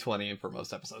like 80-20 for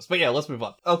most episodes. But yeah, let's move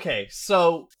on. Okay,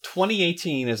 so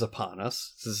 2018 is upon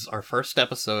us. This is our first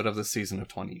episode of the season of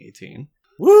 2018.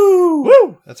 Woo!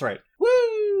 Woo! That's right.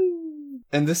 Woo!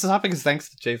 And this topic is thanks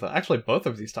to Jason. Actually, both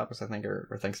of these topics, I think,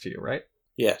 are thanks to you, right?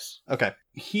 Yes. Okay.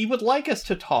 He would like us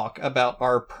to talk about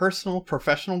our personal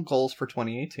professional goals for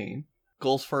 2018,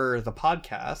 goals for the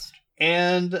podcast,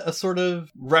 and a sort of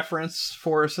reference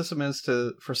for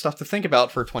Systemis for stuff to think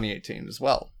about for 2018 as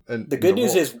well. And the good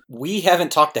news is we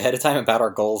haven't talked ahead of time about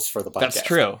our goals for the podcast. That's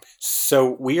true.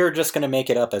 So we are just going to make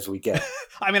it up as we go.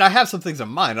 I mean, I have some things in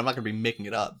mind. I'm not going to be making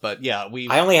it up, but yeah,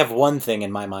 I only have one thing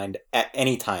in my mind at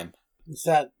any time. Is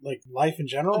that life in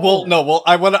general? Well, no. Well,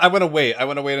 I want to wait. I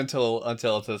want to wait until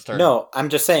the start. No, I'm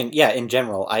just saying. Yeah, in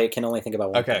general, I can only think about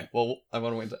one. Okay. Thing. Well, I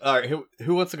want to wait. All right.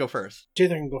 Who wants to go first? Jathan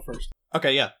can go first.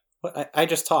 Okay. Yeah. Well, I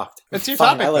just talked. It's your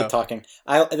Fine, topic. I like talking.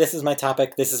 This is my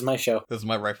topic. This is my show. This is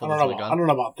my rifle. I don't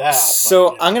know about that.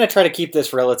 So I'm going to try to keep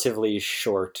this relatively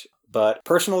short. But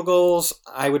personal goals,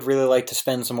 I would really like to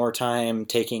spend some more time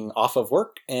taking off of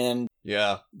work and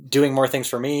doing more things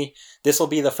for me. This will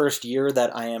be the first year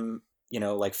that I am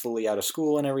like fully out of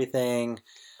school and everything.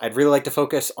 I'd really like to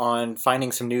focus on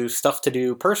finding some new stuff to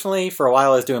do personally. For a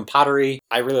while I was doing pottery.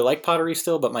 I really like pottery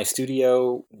still, but my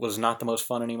studio was not the most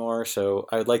fun anymore. So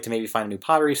I would like to maybe find a new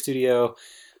pottery studio.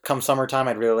 Come summertime,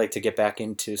 I'd really like to get back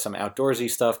into some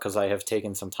outdoorsy stuff because I have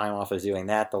taken some time off of doing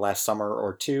that the last summer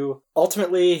or two.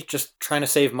 Ultimately, just trying to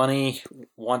save money,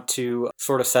 want to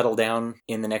sort of settle down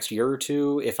in the next year or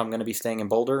two if I'm going to be staying in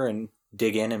Boulder and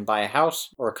dig in and buy a house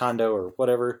or a condo or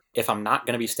whatever. If I'm not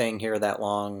going to be staying here that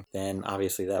long, then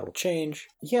obviously that will change.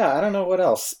 Yeah, I don't know what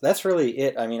else. That's really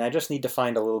it. I mean, I just need to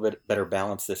find a little bit better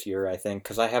balance this year, I think,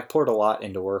 because I have poured a lot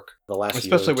into work the last year or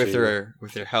two. Especially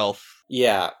with your health.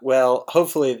 Yeah, well,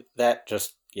 hopefully that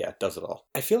just, does it all.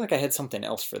 I feel like I had something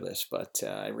else for this, but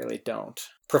I really don't.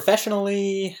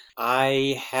 Professionally,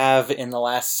 I have in the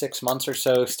last 6 months or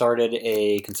so started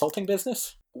a consulting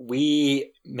business.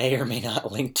 We may or may not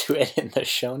link to it in the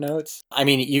show notes. I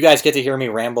mean, you guys get to hear me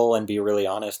ramble and be really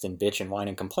honest and bitch and whine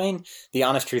and complain. The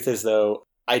honest truth is, though,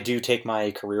 I do take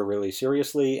my career really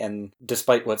seriously, and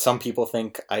despite what some people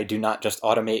think, I do not just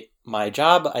automate my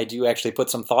job. I do actually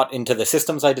put some thought into the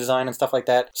systems I design and stuff like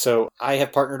that. So I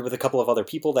have partnered with a couple of other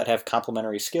people that have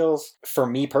complementary skills. For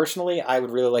me personally, I would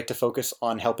really like to focus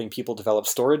on helping people develop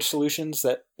storage solutions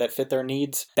that fit their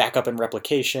needs, backup and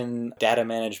replication, data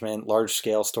management,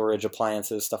 large-scale storage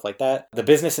appliances, stuff like that. The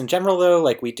business in general, though,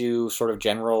 like we do sort of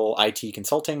general IT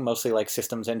consulting, mostly like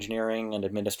systems engineering and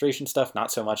administration stuff,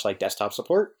 not so much like desktop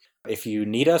support. If you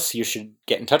need us, you should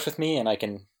get in touch with me and I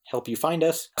can help you find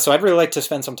us. So I'd really like to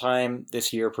spend some time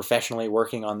this year professionally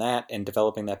working on that and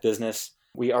developing that business.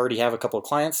 We already have a couple of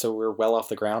clients, so we're well off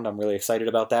the ground. I'm really excited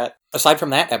about that. Aside from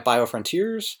that, at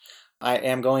BioFrontiers, I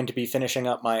am going to be finishing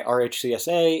up my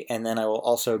RHCSA, and then I will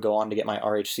also go on to get my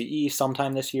RHCE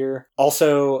sometime this year.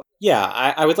 Also,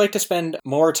 I would like to spend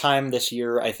more time this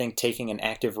year, I think, taking an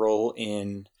active role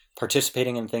in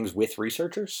participating in things with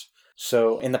researchers.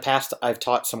 So in the past, I've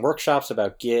taught some workshops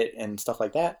about Git and stuff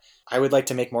like that. I would like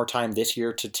to make more time this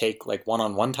year to take like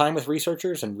one-on-one time with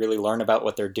researchers and really learn about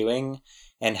what they're doing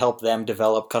and help them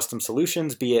develop custom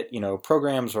solutions, be it,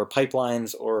 programs or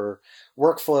pipelines or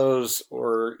workflows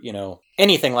or,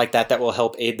 anything like that will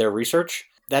help aid their research.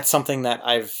 That's something that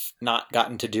I've not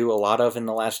gotten to do a lot of in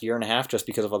the last year and a half just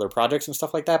because of other projects and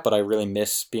stuff like that, but I really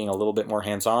miss being a little bit more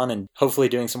hands-on and hopefully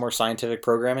doing some more scientific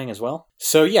programming as well.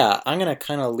 So I'm going to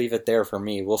kind of leave it there for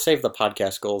me. We'll save the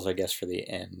podcast goals, I guess, for the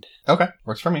end. Okay,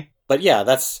 works for me. But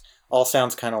that's all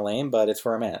sounds kind of lame, but it's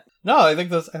where I'm at. No, I think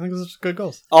those are good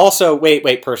goals. Also, wait,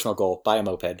 personal goal, buy a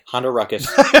moped. Honda Ruckus.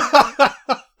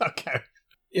 Okay.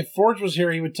 If Forge was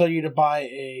here, he would tell you to buy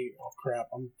a... Oh, crap.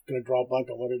 I'm going to draw a blank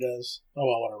on what it is. Oh,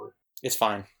 well, whatever. It's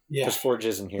fine. Yeah. Because Forge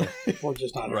isn't here. Forge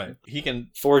is not here. Right. He can...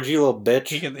 Forge, you little bitch.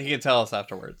 He can tell us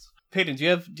afterwards. Peyton, do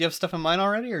you have stuff in mind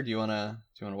already, or do you want to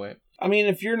wait? I mean,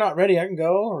 if you're not ready, I can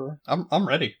go, or... I'm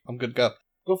ready. I'm good to go.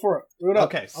 Go for it. Do it up.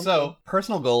 Okay, so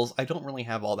personal goals, I don't really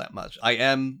have all that much. I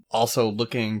am also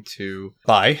looking to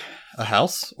buy a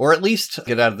house, or at least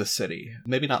get out of the city.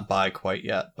 Maybe not buy quite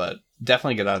yet, but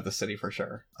definitely get out of the city for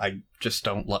sure. I just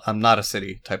I'm not a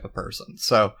city type of person.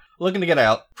 So looking to get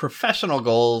out. Professional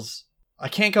goals, I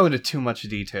can't go into too much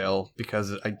detail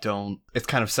because it's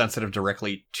kind of sensitive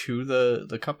directly to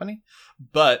the company.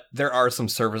 But there are some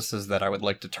services that I would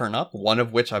like to turn up, one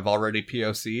of which I've already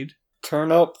POC'd.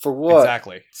 Turn up for what?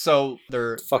 Exactly. So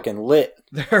they're fucking lit.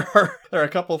 There are a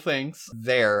couple things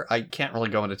there. I can't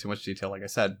really go into too much detail, like I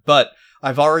said, but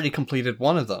I've already completed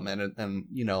one of them, and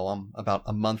I'm about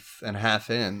a month and a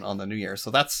half in on the new year, so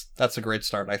that's a great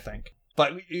start, I think.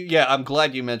 But I'm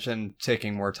glad you mentioned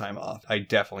taking more time off. I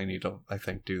definitely need to, I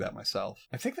think, do that myself.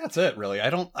 I think that's it, really.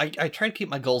 I try to keep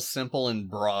my goals simple and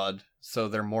broad, so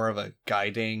they're more of a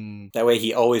guiding... That way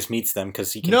he always meets them,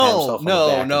 because he can pat himself on the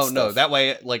back and stuff. No. That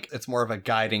way, it's more of a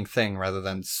guiding thing rather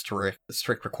than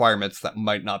strict requirements that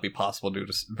might not be possible due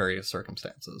to various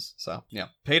circumstances. So,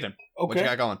 Peyton, okay. What you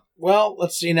got going? Well,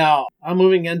 let's see now. I'm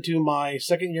moving into my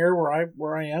second year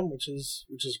where I am, which is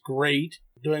great.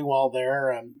 Doing well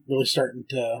there. I'm really starting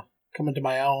to come into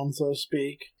my own, so to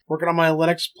speak. Working on my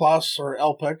Linux Plus or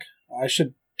LPIC. I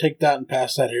should take that and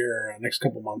pass that here next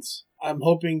couple months. I'm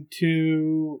hoping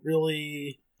to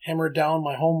really hammer down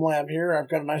my home lab here.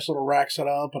 I've got a nice little rack set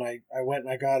up, and I went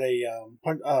and I got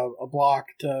a block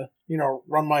to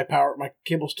run my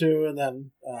cables to, and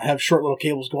then have short little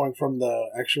cables going from the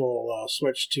actual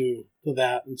switch to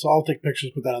that. And so I'll take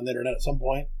pictures, put that on the internet at some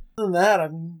point. Other than that,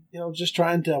 I'm just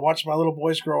trying to watch my little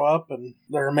boys grow up, and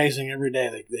they're amazing every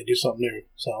day. They do something new.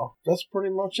 So that's pretty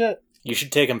much it. You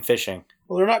should take them fishing.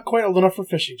 Well, they're not quite old enough for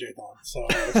fishing, Jathan, so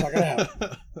it's not going to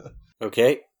happen.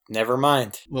 Okay, never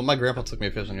mind. Well, my grandpa took me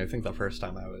fishing, I think, the first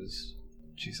time I was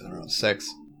Jeez, I don't know, 6.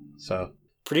 So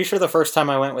pretty sure the first time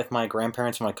I went with my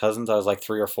grandparents and my cousins, I was like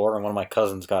 3 or 4, and one of my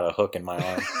cousins got a hook in my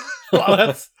arm.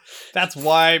 well, that's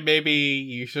why maybe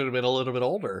you should have been a little bit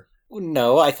older.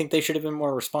 No, I think they should have been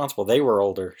more responsible. They were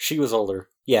older. She was older.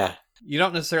 Yeah. You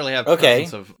don't necessarily have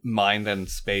presence of mind and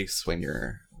space when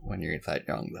you're that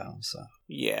young, though. So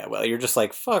yeah, well, you're just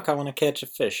like, fuck, I want to catch a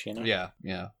fish, you know?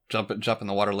 Yeah. Jump in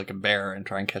the water like a bear and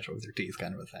try and catch it with your teeth,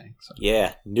 kind of a thing. So.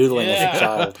 Yeah, noodling as a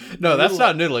child. No, that's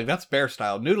not noodling. That's bear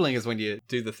style. Noodling is when you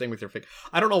do the thing with your finger.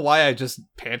 I don't know why I just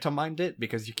pantomimed it,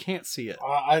 because you can't see it.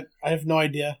 I have no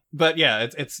idea. But yeah,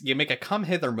 it's you make a come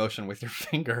hither motion with your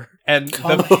finger, and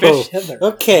come the fish. Hither.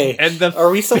 Okay. And are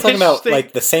we still talking about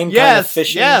like the same kind of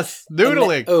fishing? Yes,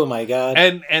 noodling. Oh my god.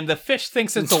 And the fish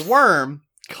thinks it's a worm.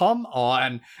 Come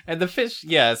on. And the fish,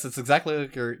 yes, it's exactly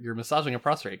like you're massaging a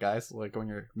prostate, guys. Like when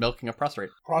you're milking a prostate.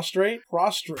 Prostate,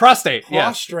 yeah.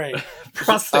 Prostate.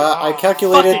 I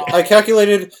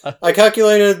calculated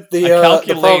the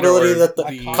probability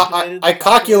that I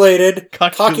calculated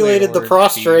the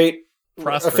prostrate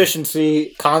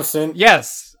efficiency constant.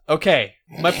 Yes. Okay.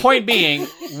 My point being,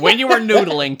 when you are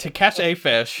noodling to catch a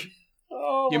fish,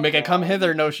 you make a come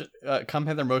hither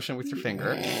motion with your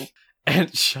finger.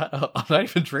 And shut up, I'm not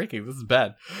even drinking, this is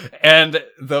bad. And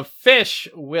the fish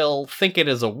will think it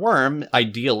is a worm,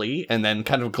 ideally, and then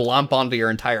kind of glomp onto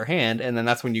your entire hand, and then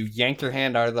that's when you yank your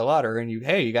hand out of the water, and you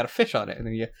got a fish on it, and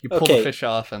then you pull the fish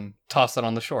off and toss it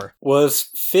on the shore. Was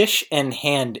fish and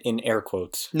hand in air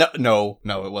quotes? No,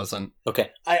 it wasn't. Okay.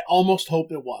 I almost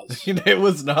hope it was. It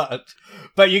was not.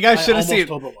 But you guys should have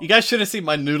seen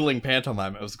my noodling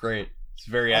pantomime, it was great. It's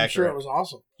very accurate. I'm sure it was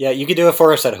awesome. Yeah, you could do it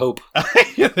for us at Hope.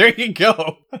 There you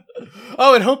go.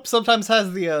 Oh, and Hope sometimes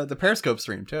has the Periscope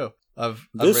stream, too.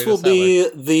 This will be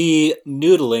the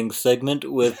noodling segment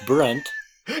with Brent.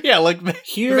 Yeah, like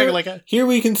here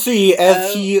we can see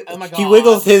as he he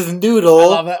wiggles his noodle. I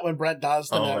love that when Brent does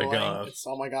the noodling.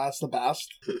 Oh my god, it's the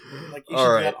best. Like you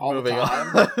should do that all the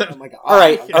time. Oh my god.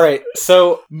 All right.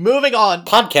 So moving on.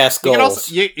 Podcast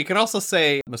goals. You can also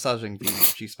say massaging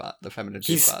the G-spot, the feminine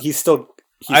G-spot. He's still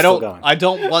going. I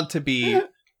don't want to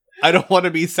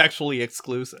be sexually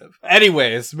exclusive.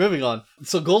 Anyways, moving on.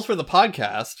 So goals for the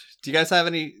podcast. Do you guys have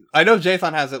any? I know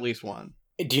Jathan has at least one.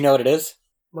 Do you know what it is?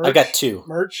 Merch? I got 2.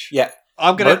 Merch? Yeah.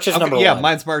 Merch is number 1. Yeah,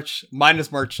 mine's merch. Mine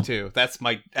is merch too. That's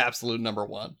my absolute number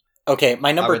 1. Okay,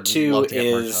 my number 2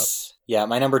 is... Yeah,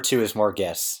 my number 2 is more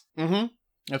guests. Mm-hmm.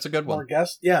 That's a good one. More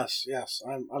guests? Yes.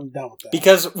 I'm down with that.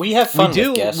 Because we have fun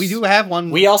with guests. We do have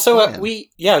one. We also... I was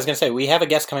going to say, we have a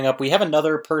guest coming up. We have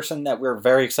another person that we're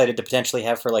very excited to potentially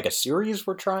have for like a series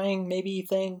we're trying, maybe,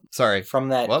 thing. Sorry. From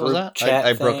that what was that? Chat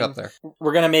I broke up there.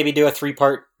 We're going to maybe do a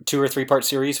 2 or 3 part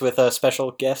series with a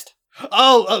special guest.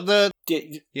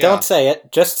 Don't say it.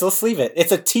 Let's leave it.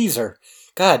 It's a teaser.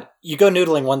 God, you go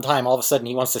noodling one time, all of a sudden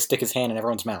he wants to stick his hand in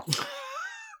everyone's mouth.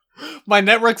 My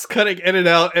network's cutting in and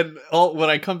out, and when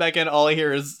I come back in, all I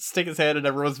hear is stick his hand in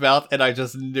everyone's mouth, and I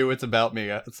just knew it's about me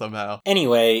somehow.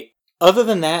 Anyway, other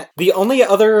than that, the only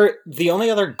other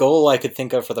goal I could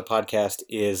think of for the podcast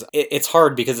is it's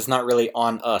hard because it's not really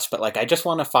on us, but like I just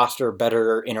want to foster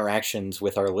better interactions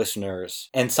with our listeners.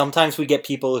 And sometimes we get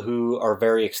people who are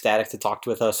very ecstatic to talk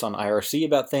with us on IRC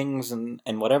about things and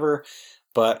whatever,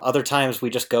 but other times we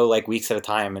just go like weeks at a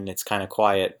time and it's kind of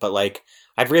quiet. But like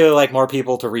I'd really like more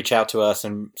people to reach out to us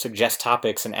and suggest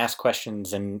topics and ask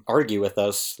questions and argue with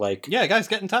us. Like, yeah, guys,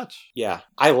 get in touch. Yeah,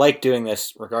 I like doing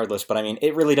this regardless, but I mean,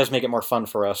 it really does make it more fun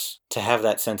for us to have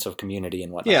that sense of community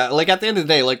and whatnot. Yeah, like at the end of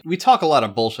the day, like we talk a lot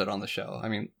of bullshit on the show. I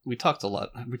mean, we talked a lot.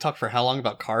 We talked for how long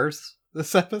about cars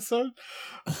this episode?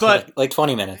 But like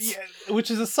 20 minutes. Yeah, which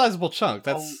is a sizable chunk.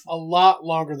 That's a lot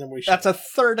longer than we should. That's a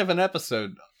third of an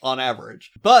episode on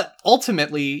average. But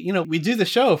ultimately, we do the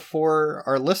show for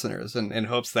our listeners in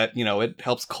hopes that, it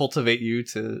helps cultivate you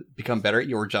to become better at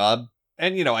your job.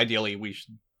 And, ideally we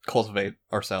should cultivate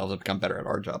ourselves and become better at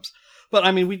our jobs. But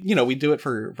I mean, we do it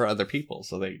for other people.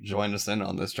 So they join us in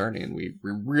on this journey, and we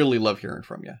really love hearing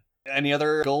from you. Any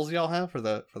other goals y'all have for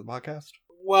the podcast?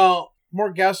 Well,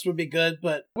 more guests would be good,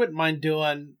 but I wouldn't mind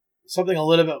doing something a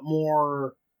little bit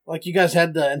more. Like you guys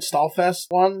had the Install Fest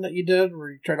one that you did, where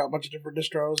you tried out a bunch of different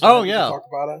distros. Oh, yeah. Talk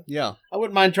about it. Yeah. I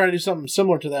wouldn't mind trying to do something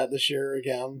similar to that this year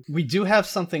again. We do have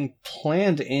something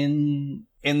planned in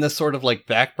the sort of like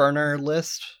back burner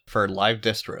list for live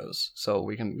distros. So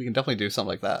we can definitely do something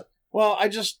like that. Well,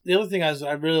 the other thing is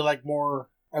I really like more,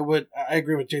 I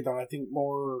agree with Jathan. I think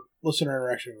more listener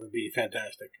interaction would be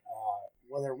fantastic.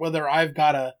 Whether I've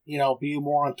got to, be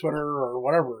more on Twitter or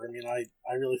whatever. I mean, I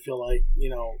really feel like,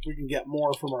 we can get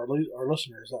more from our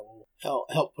listeners that will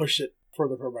help push it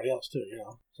further for everybody else too,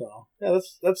 So, yeah,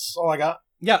 that's all I got.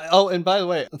 Yeah. Oh, and by the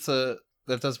way,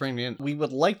 that does bring me in. We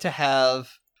would like to have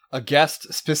a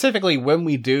guest, specifically when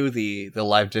we do the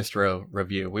live distro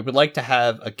review. We would like to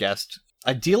have a guest,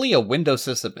 ideally a Windows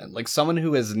sysadmin, like someone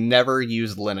who has never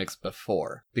used Linux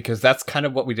before, because that's kind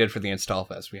of what we did for the Install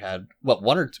Fest. We had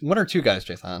one or two guys,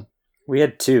 Jathan. We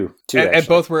had two, and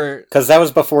both were, because that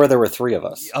was before there were three of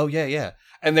us. Oh yeah,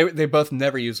 and they both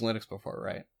never used Linux before,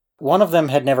 right? One of them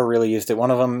had never really used it.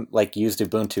 One of them used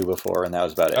Ubuntu before, and that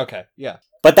was about it. Okay, yeah.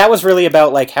 But that was really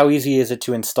about how easy is it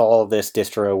to install this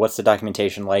distro? What's the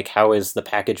documentation like? How is the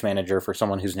package manager for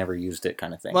someone who's never used it,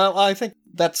 kind of thing? Well, I think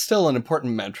that's still an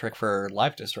important metric for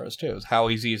live distros too. Is how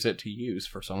easy is it to use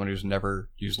for someone who's never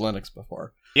used Linux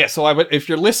before? Yeah. So if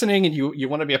you're listening and you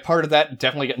want to be a part of that,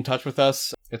 definitely get in touch with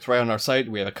us. It's right on our site.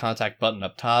 We have a contact button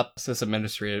up top.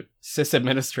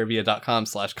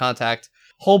 sysadministrivia.com/contact.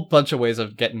 Whole bunch of ways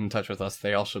of getting in touch with us.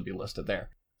 They all should be listed there.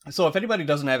 So if anybody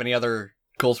doesn't have any other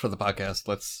goals for the podcast,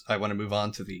 I want to move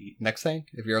on to the next thing,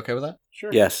 if you're okay with that.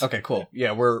 Sure. Yes. Okay, cool.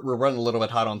 Yeah, we're running a little bit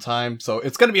hot on time, so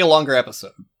it's going to be a longer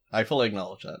episode. I fully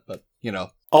acknowledge that, but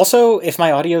Also, if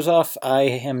my audio's off, I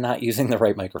am not using the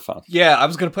right microphone. Yeah, I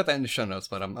was going to put that in the show notes,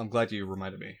 but I'm glad you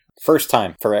reminded me. First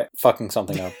time for fucking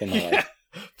something up in my life.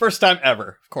 First time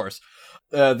ever, of course.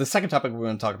 The second topic we're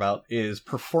going to talk about is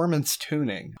performance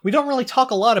tuning. We don't really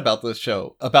talk a lot about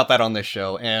that on this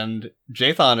show, and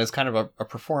Jathan is kind of a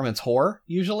performance whore,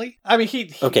 usually. I mean,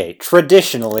 he... Okay,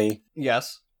 traditionally.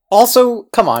 Yes. Also,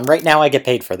 come on, right now I get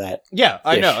paid for that. Yeah,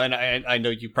 I know, and I know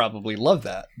you probably love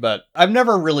that, but I've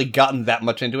never really gotten that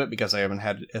much into it because I haven't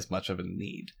had as much of a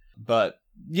need. But,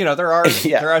 there are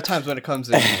times when it comes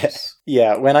in use.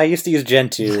 Yeah, when I used to use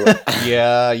Gentoo...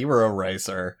 Yeah, you were a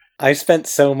racer. I spent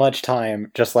so much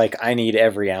time just I need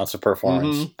every ounce of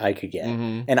performance I could get.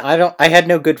 Mm-hmm. And I had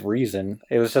no good reason.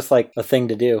 It was just a thing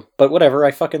to do. But whatever,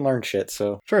 I fucking learned shit,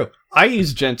 so. True. I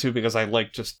use Gentoo because I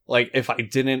if I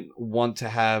didn't want to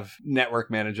have Network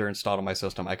Manager installed on my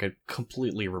system, I could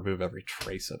completely remove every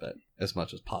trace of it as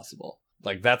much as possible.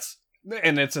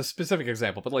 And it's a specific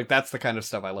example, but that's the kind of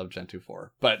stuff I love Gentoo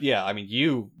for. But yeah, I mean,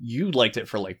 you liked it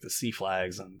for the C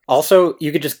flags and... Also,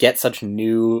 you could just get such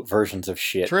new versions of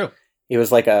shit. True. It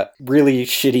was a really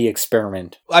shitty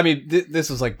experiment. I mean, this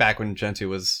was back when Gentoo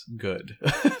was good.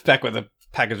 Back when the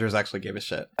packagers actually gave a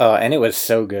shit. Oh, and it was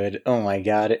so good. Oh my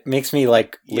god. It makes me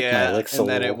lick my licks a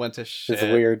little. And then it went to shit. It's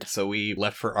weird. So we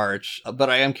left for Arch.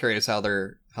 But I am curious how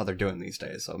they're doing these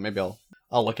days. So maybe I'll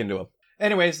look into them.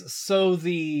 Anyways, so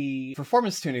the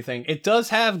performance tuning thing, it does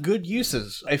have good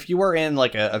uses. If you are in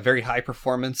a very high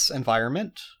performance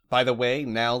environment, by the way,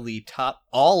 now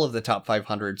all of the top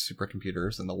 500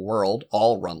 supercomputers in the world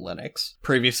all run Linux.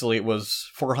 Previously it was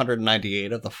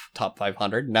 498 of the top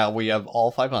 500. Now we have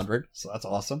all 500, so that's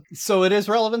awesome. So it is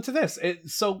relevant to this.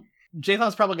 So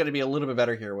Jathan's probably going to be a little bit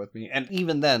better here with me. And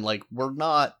even then, we're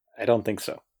not... I don't think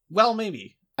so. Well,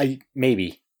 maybe.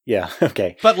 Maybe. Yeah,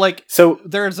 okay. But so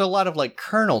there's a lot of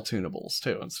kernel tunables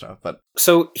too and stuff, but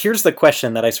so here's the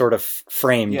question that I sort of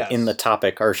framed in the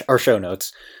topic, our show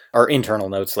notes, our internal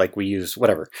notes, we use,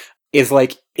 whatever, is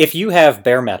if you have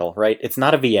bare metal, right? It's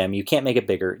not a VM, you can't make it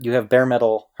bigger. You have bare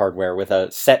metal hardware with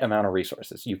a set amount of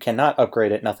resources. You cannot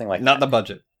upgrade it, nothing like that. Not the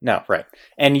budget. No, right.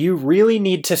 And you really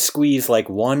need to squeeze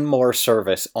one more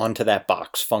service onto that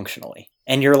box functionally.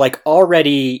 And you're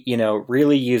already,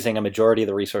 really using a majority of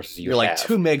the resources you have. You're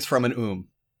 2 megs from an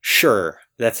Sure.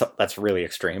 That's really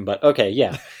extreme, but okay,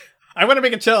 yeah. I want to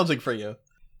make it challenging for you.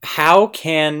 How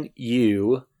can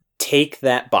you take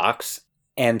that box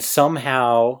and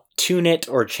somehow tune it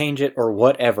or change it or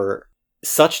whatever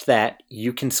such that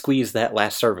you can squeeze that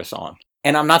last service on?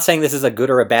 And I'm not saying this is a good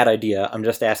or a bad idea. I'm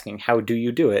just asking, how do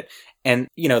you do it? And,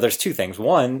 there's two things.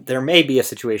 One, there may be a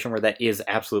situation where that is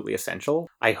absolutely essential.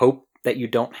 I hope that you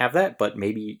don't have that, but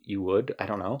maybe you would. I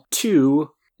don't know. Two,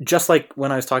 just like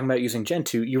when I was talking about using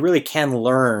Gentoo, you really can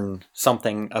learn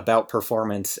something about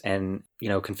performance and,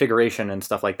 configuration and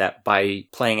stuff like that by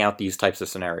playing out these types of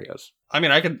scenarios. I mean,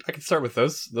 I could start with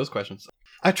those questions.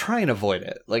 I try and avoid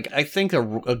it. I think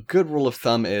a good rule of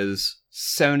thumb is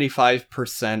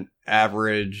 75%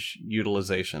 average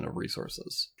utilization of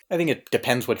resources. I think it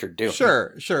depends what you're doing.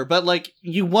 Sure. But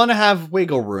you want to have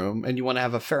wiggle room and you want to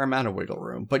have a fair amount of wiggle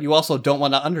room, but you also don't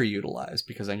want to underutilize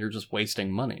because then you're just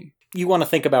wasting money. You want to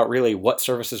think about really what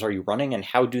services are you running and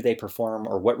how do they perform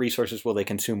or what resources will they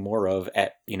consume more of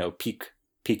at,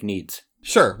 peak needs.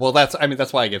 Sure. Well,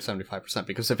 that's why I give 75%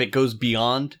 because if it goes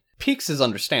beyond peaks is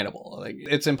understandable.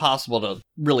 It's impossible to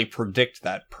really predict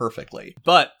that perfectly.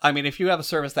 But if you have a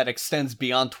service that extends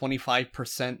beyond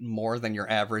 25% more than your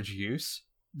average use,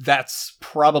 that's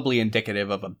probably indicative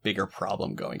of a bigger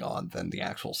problem going on than the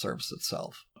actual service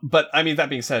itself. But I mean, that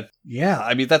being said, yeah,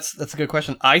 I mean, that's a good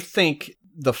question. I think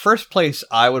the first place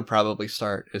I would probably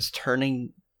start is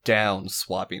turning down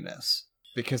swappiness,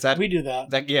 because we do that.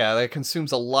 That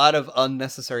consumes a lot of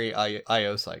unnecessary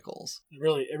IO cycles.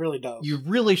 It really does. You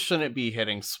really shouldn't be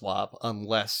hitting swap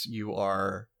unless you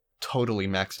are totally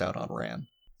maxed out on RAM.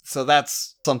 So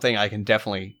that's something I can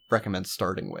definitely recommend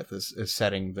starting with, is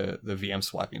setting the VM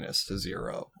swappiness to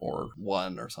 0 or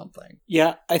 1 or something.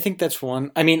 Yeah, I think that's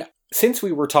one. I mean, since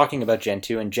we were talking about Gen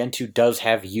 2, and Gen 2 does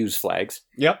have use flags.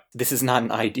 Yep. This is not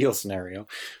an ideal scenario,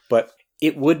 but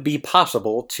it would be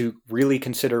possible to really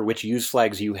consider which use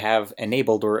flags you have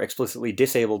enabled or explicitly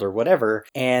disabled or whatever,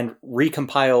 and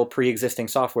recompile pre-existing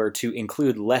software to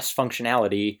include less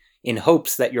functionality in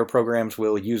hopes that your programs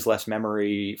will use less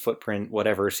memory, footprint,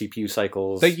 whatever, CPU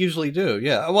cycles. They usually do,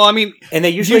 yeah. Well, I mean... And they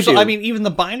usually do. I mean, even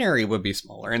the binary would be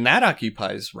smaller, and that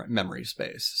occupies memory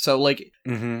space. So, like,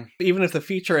 even if the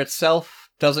feature itself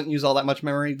doesn't use all that much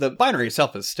memory, the binary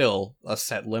itself is still a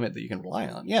set limit that you can rely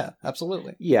on. Yeah,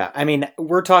 absolutely. Yeah, I mean,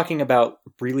 we're talking about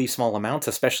really small amounts,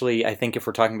 especially, I think, if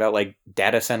we're talking about, like,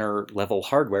 data center level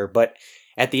hardware, but...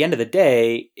 At the end of the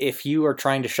day, if you are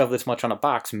trying to shove this much on a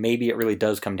box, maybe it really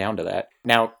does come down to that.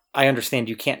 Now, I understand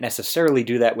you can't necessarily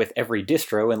do that with every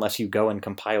distro unless you go and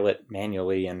compile it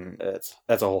manually, and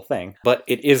that's a whole thing. But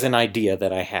it is an idea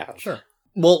that I have. Sure.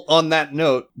 Well, on that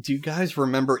note, do you guys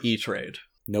remember E-Trade?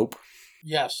 Nope.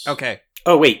 Yes. Okay.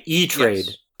 Oh, wait, E-Trade.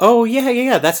 Yes. Oh,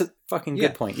 yeah. That's a fucking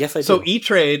good point. Yes, I do. So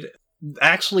E-Trade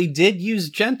actually did use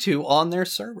Gen 2 on their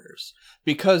servers.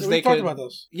 Because they could, about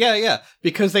this. Yeah,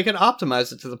 because they could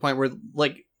optimize it to the point where,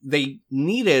 like, they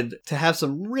needed to have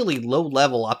some really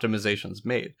low-level optimizations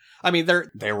made. I mean,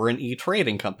 they were an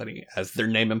e-trading company, as their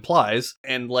name implies,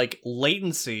 and, like,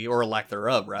 latency, or lack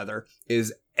thereof, rather,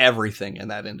 is everything in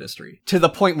that industry. To the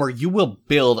point where you will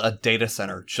build a data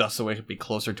center just so it could be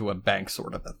closer to a bank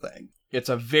sort of a thing. It's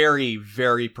a very,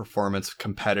 very performance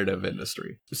competitive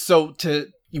industry. So to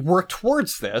work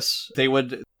towards this, they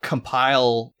would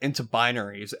compile into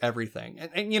binaries everything,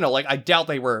 and you know, like, I doubt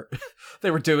they were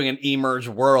doing an eMerge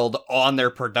world on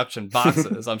their production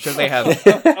boxes. I'm sure they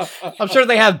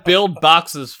have build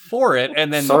boxes for it,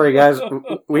 and then sorry guys,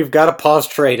 we've got to pause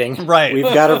trading. Right, we've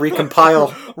got to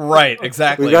recompile. Right,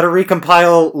 exactly. We've got to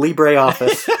recompile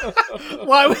LibreOffice.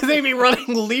 Why would they be running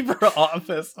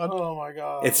LibreOffice? Oh my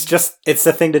god! It's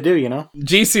the thing to do, you know.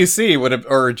 GCC would have,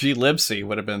 or glibc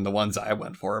would have been the ones I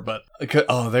went for, but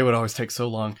they would always take so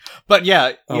long. But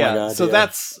yeah. God, so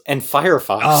that's, and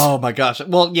Firefox. Oh my gosh.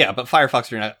 Well, yeah, but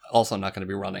Firefox you're also not going to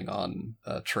be running on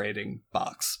a trading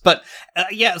box. But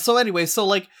yeah. So anyway, so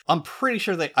like, I'm pretty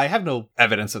sure I have no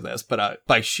evidence of this, but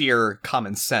by sheer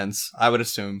common sense, I would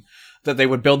assume that they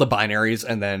would build the binaries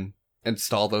and then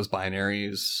install those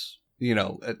binaries, you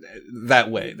know,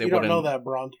 that way. They don't know that,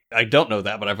 Bront. I don't know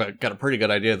that, but I've got a pretty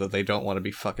good idea that they don't want to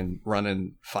be fucking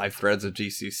running 5 threads of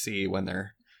GCC when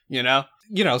they're, you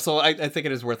know, so I think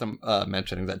it is worth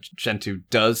mentioning that Gen 2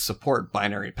 does support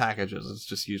binary packages. It's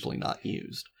just usually not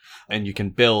used. And you can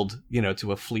build, you know,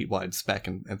 to a fleet-wide spec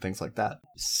and things like that.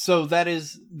 So that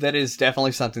is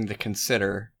definitely something to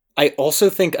consider. I also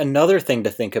think another thing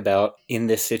to think about in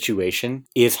this situation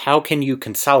is how can you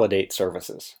consolidate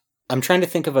services? I'm trying to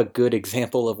think of a good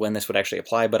example of when this would actually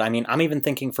apply, but I mean, I'm even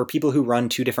thinking for people who run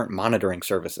 2 different monitoring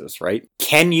services, right?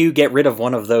 Can you get rid of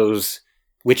one of those,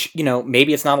 which, you know,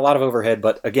 maybe it's not a lot of overhead,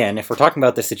 but again, if we're talking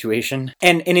about this situation,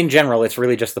 and in general, it's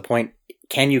really just the point,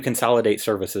 can you consolidate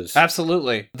services?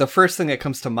 Absolutely. The first thing that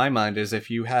comes to my mind is if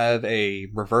you have a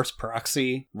reverse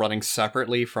proxy running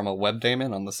separately from a web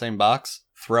daemon on the same box,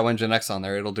 throw Nginx on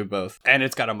there, it'll do both. And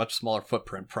it's got a much smaller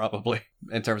footprint, probably,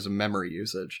 in terms of memory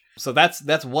usage. So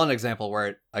that's one example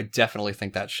where I definitely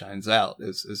think that shines out,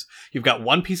 is you've got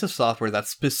one piece of software that's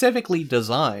specifically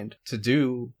designed to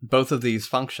do both of these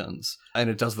functions, and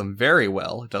it does them very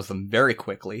well, it does them very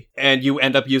quickly, and you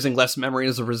end up using less memory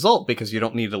as a result, because you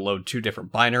don't need to load 2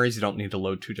 different binaries, you don't need to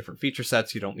load 2 different feature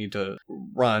sets, you don't need to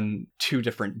run 2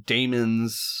 different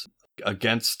daemons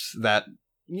against that.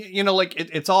 You know, like,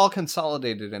 it's all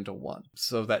consolidated into one.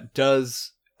 So that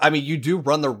does, I mean, you do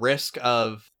run the risk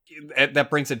of, that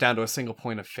brings it down to a single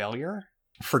point of failure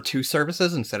for 2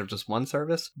 services instead of just 1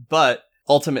 service. But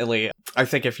ultimately, I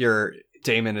think if your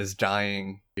daemon is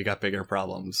dying, you got bigger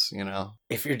problems, you know?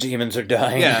 If your demons are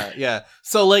dying. Yeah.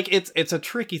 So, like, it's a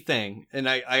tricky thing. And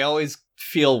I always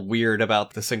feel weird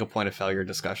about the single point of failure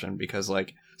discussion, because,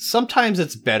 like, sometimes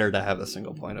it's better to have a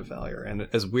single point of failure, and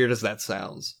as weird as that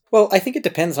sounds. Well, I think it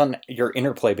depends on your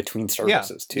interplay between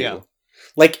services, too. Yeah.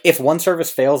 Like, if one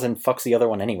service fails and fucks the other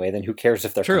one anyway, then who cares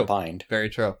if they're combined? Very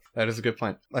true. That is a good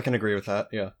point. I can agree with that,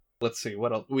 yeah. Let's see,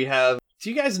 what else? We have... Do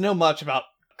you guys know much about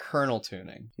kernel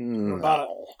tuning?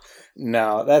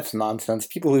 No, that's nonsense.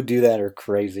 People who do that are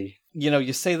crazy. You know,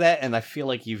 you say that, and I feel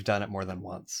like you've done it more than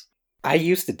once. I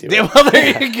used to do it. Well,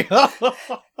 there you go.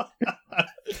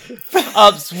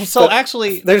 So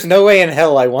actually, there's no way in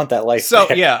hell I want that life. So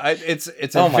back. yeah, it's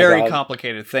a very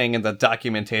complicated thing, and the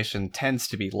documentation tends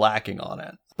to be lacking on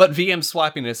it. But VM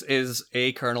swappiness is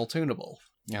a kernel tunable.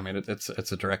 I mean, it's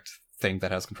a direct thing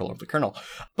that has control over the kernel.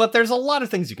 But there's a lot of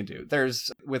things you can do.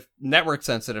 There's, with network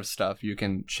sensitive stuff, you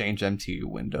can change MTU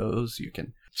windows, you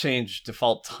can change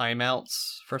default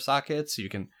timeouts for sockets, you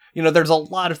can, there's a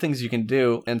lot of things you can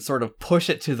do and sort of push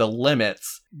it to the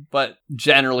limits, but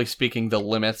generally speaking, the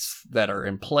limits that are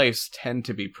in place tend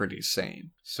to be pretty sane.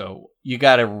 So you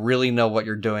got to really know what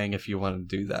you're doing if you want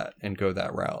to do that and go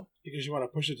that route. Because you want to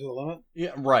push it to the limit?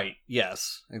 Yeah, right.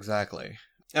 Yes, exactly.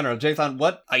 I don't know, Jathan,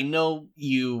 what I know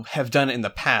you have done in the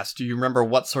past. Do you remember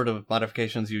what sort of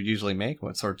modifications you would usually make?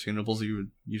 What sort of tunables you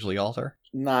would usually alter?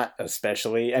 Not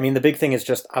especially. I mean, the big thing is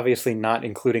just obviously not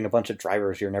including a bunch of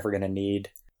drivers you're never going to need.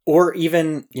 Or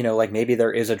even, like maybe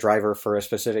there is a driver for a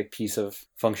specific piece of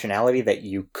functionality that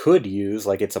you could use,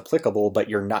 like it's applicable, but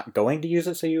you're not going to use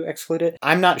it, so you exclude it.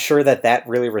 I'm not sure that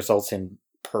really results in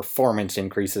performance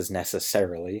increases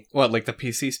necessarily. What, like the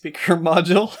PC speaker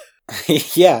module?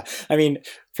 Yeah, I mean,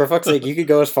 for fuck's sake, you could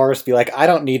go as far as to be like, I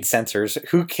don't need sensors.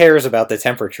 Who cares about the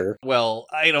temperature? Well,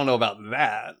 I don't know about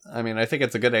that. I mean, I think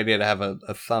it's a good idea to have a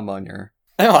thumb on your...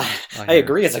 No, I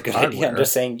agree it's a good idea. I'm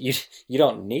just saying you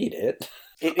don't need it.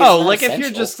 Like essential. If you're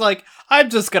just like, I'm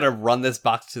just going to run this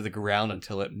box to the ground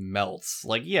until it melts.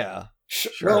 Like, yeah.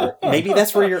 Sure. Well, maybe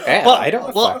that's where you're at. I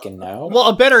don't fucking know. Well,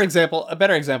 a better example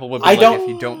would be if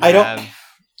you don't have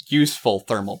useful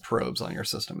thermal probes on your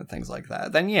system and things like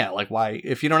that. Then yeah, like why,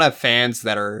 if you don't have fans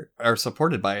that are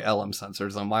supported by LM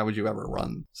sensors, then why would you ever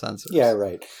run sensors? Yeah,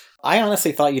 right. I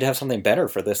honestly thought you'd have something better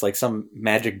for this, like some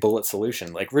magic bullet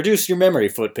solution, like reduce your memory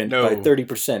footprint by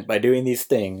 30% by doing these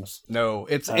things. No,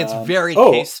 it's very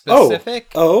case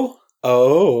specific.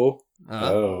 Hello,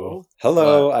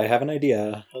 I have an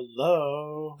idea.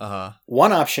 Hello.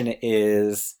 One option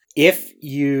is if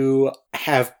you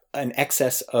have an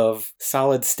excess of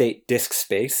solid state disk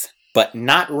space, but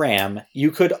not RAM, you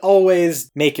could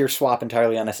always make your swap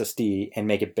entirely on SSD and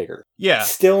make it bigger. Yeah.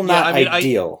 Still not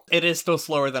ideal. It is still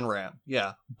slower than RAM,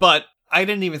 yeah. But I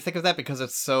didn't even think of that because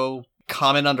it's so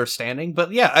common understanding.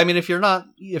 But yeah, I mean, if you're not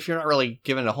really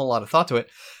giving a whole lot of thought to it,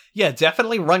 yeah,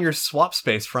 definitely run your swap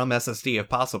space from SSD if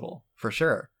possible, for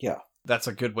sure. Yeah. That's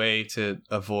a good way to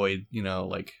avoid,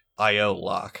 like IO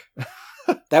lock.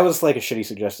 That was like a shitty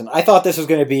suggestion. I thought this was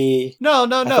going to be... No.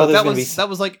 That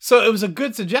was like... So it was a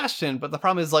good suggestion, but the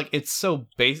problem is like, it's so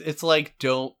base. It's like,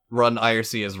 don't run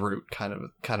IRC as root kind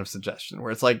of suggestion,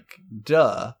 where it's like,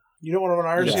 duh. You don't want to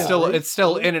run IRC as root? It's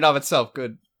still in and of itself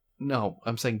good. No,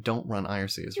 I'm saying don't run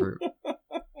IRC as root.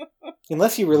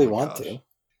 Unless you really want to.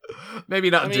 Maybe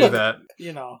not do that.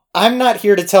 I'm not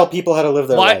here to tell people how to live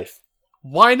their life.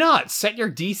 Why not? Set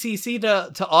your DCC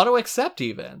to auto-accept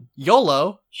even.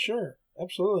 YOLO. Sure.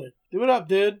 Absolutely. Do it up,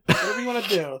 dude. Whatever you want to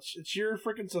do. It's your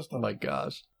freaking system.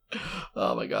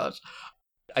 Oh my gosh.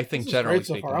 I think generally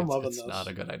speaking, it's not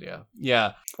a good idea.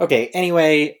 Yeah. Okay,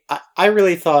 anyway, I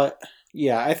really thought...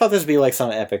 Yeah, I thought this would be like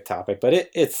some epic topic, but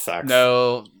it sucks.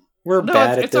 No. We're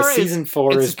bad at this. Right. Season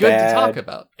 4 is bad. It's good to talk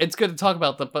about. It's good to talk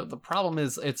about, but the problem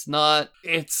is it's not...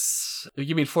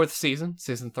 You mean 4th season?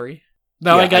 Season 3?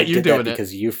 No, yeah, I got you doing it.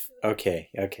 Because you... Okay.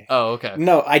 Oh, okay.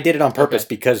 No, I did it on purpose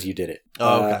because you did it.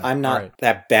 Oh, okay. I'm not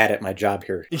that bad at my job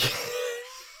here.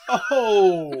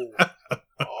 Oh.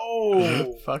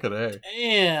 Fucking A.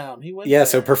 Damn. He went there.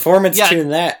 So performance tune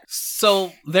that.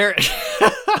 So there...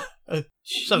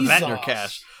 Shove that in your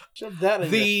cache. Shove that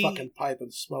in your fucking pipe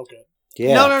and smoke it.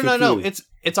 Yeah, no.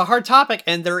 It's a hard topic,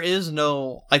 and there is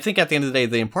no... I think at the end of the day,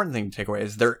 the important thing to take away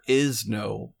is there is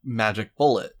no magic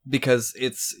bullet, because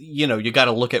it's, you got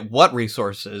to look at what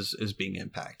resources is being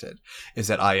impacted. Is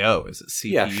it I/O? Is it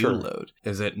CPU load?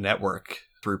 Is it network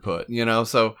throughput?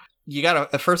 So you got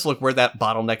to at first look where that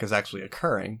bottleneck is actually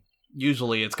occurring.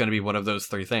 Usually it's going to be one of those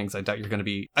three things. I doubt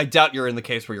you're in the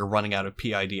case where you're running out of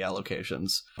PID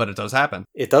allocations, but it does happen.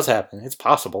 It does happen. It's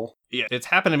possible. Yeah, it's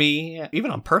happened to me,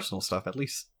 even on personal stuff, at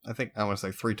least, I want to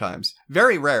say 3 times.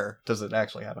 Very rare does it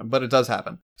actually happen, but it does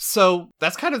happen. So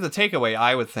that's kind of the takeaway,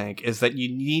 I would think, is that you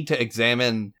need to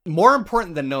examine, more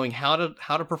important than knowing how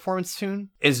to performance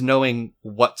tune, is knowing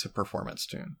what to performance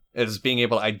tune. It is being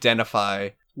able to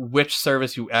identify which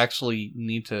service you actually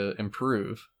need to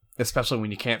improve. especially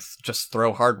when you can't just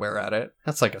throw hardware at it.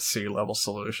 That's like a C-level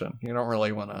solution. You don't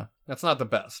really want to... That's not the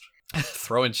best.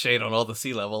 Throwing shade on all the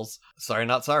C-levels. Sorry,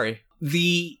 not sorry.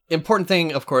 The important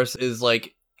thing, of course, is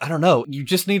like, I don't know, you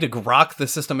just need to grok the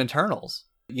system internals.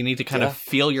 You need to kind of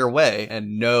feel your way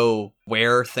and know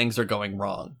where things are going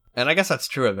wrong. And I guess that's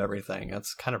true of everything.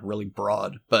 That's kind of really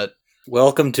broad, but...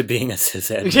 Welcome to being a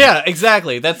sysadmin. Yeah,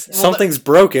 exactly. Something's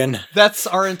broken. That's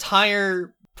our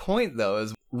entire point, though,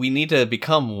 is we need to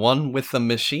become one with the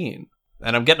machine.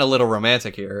 And I'm getting a little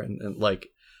romantic here, and like,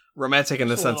 romantic in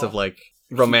the sense of, like,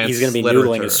 romance He's going to be literature.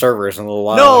 noodling his servers in a little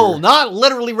while. No, not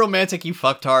literally romantic, you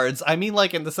fucktards. I mean,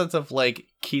 like, in the sense of, like,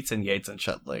 Keats and Yeats and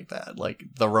shit like that. Like,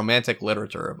 the romantic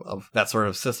literature of that sort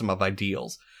of system of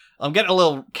ideals. I'm getting a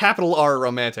little capital R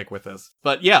romantic with this.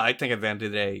 But yeah, I think at the end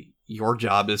of the day, your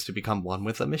job is to become one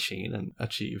with the machine and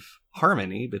achieve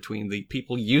harmony between the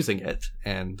people using it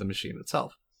and the machine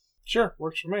itself. Sure,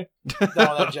 works for me.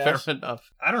 That jazz. Fair enough.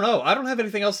 I don't know. I don't have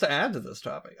anything else to add to this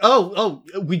topic. Oh,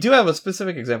 we do have a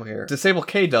specific example here. Disable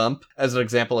K-dump as an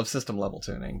example of system level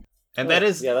tuning. And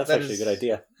that's actually a good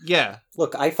idea. Yeah.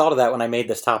 Look, I thought of that when I made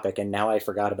this topic, and now I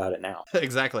forgot about it now.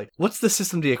 Exactly. What's the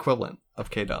systemd equivalent of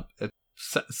K-dump?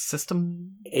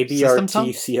 System...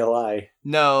 ABRT CLI.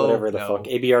 No. Whatever the fuck.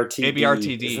 ABRTD.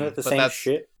 ABRTD. Isn't it the same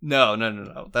shit? No.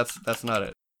 That's not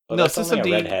it. Oh, no, that's systemd...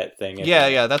 only a Red Hat thing.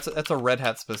 Yeah, that's a Red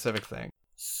Hat specific thing.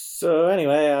 So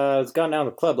anyway, I was gone down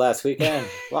to the club last weekend,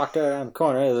 walked around the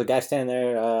corner, there's a guy standing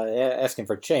there asking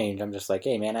for change. I'm just like,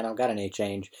 hey man, I don't got any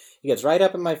change. He gets right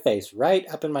up in my face,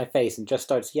 and just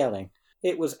starts yelling.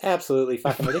 It was absolutely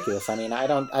fucking ridiculous. I mean, I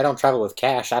don't travel with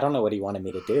cash. I don't know what he wanted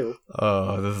me to do.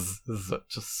 Oh, this is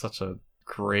just such a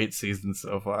great season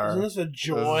so far. Isn't this a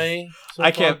joy? I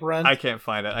can't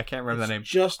find it. I can't remember the name.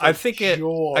 I think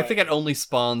it only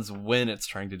spawns when it's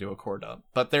trying to do a core dump.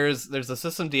 But there's a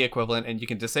systemd equivalent, and you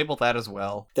can disable that as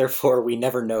well. Therefore, we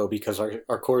never know because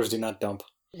our cores do not dump.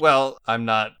 Well, I'm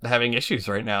not having issues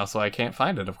right now, so I can't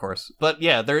find it, of course. But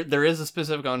yeah, there is a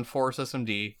specific one for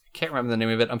systemd. Can't remember the name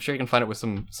of it. I'm sure you can find it with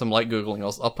some light Googling.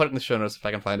 I'll put it in the show notes if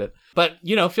I can find it. But,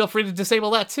 feel free to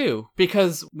disable that too.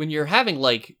 Because when you're having,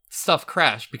 like, stuff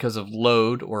crash because of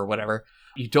load or whatever,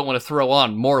 you don't want to throw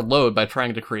on more load by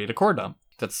trying to create a core dump.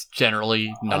 That's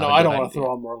generally not I don't want to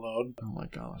throw on more load. Oh my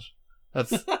gosh.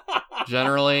 That's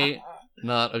generally...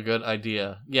 not a good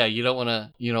idea. Yeah, you don't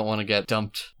want to get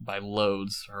dumped by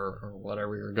loads or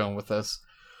whatever you're going with this.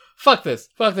 Fuck this.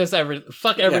 Fuck everything.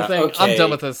 Yeah, okay. I'm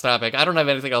done with this topic. I don't have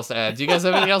anything else to add. Do you guys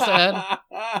have anything else to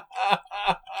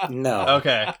add? No.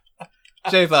 Okay.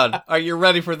 Jathan, are you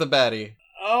ready for the baddie?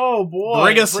 Oh boy.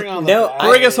 Bring us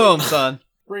home, son.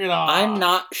 Bring it on. I'm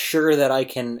not sure that I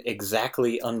can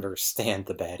exactly understand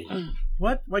the baddie.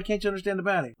 What? Why can't you understand the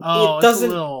baddie? Oh, it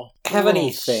doesn't have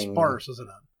anything. Sparse, isn't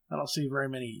it? I don't see very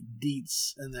many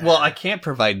deets in there. Well, I can't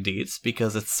provide deets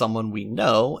because it's someone we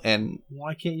know, and...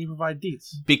 Why can't you provide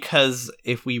deets? Because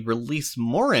if we release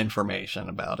more information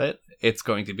about it, it's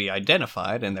going to be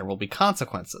identified, and there will be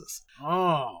consequences.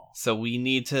 Oh. So we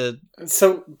need to...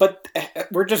 But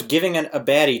we're just giving a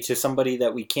baddie to somebody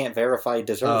that we can't verify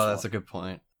deserves one. Oh, that's a good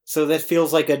point. So that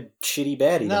feels like a shitty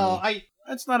baddie to me.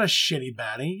 That's not a shitty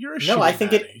baddie. You're a shitty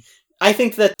baddie. I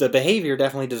think that the behavior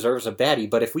definitely deserves a baddie,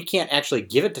 but if we can't actually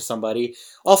give it to somebody,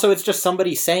 also it's just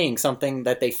somebody saying something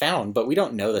that they found, but we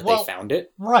don't know that they found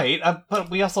it. Right, but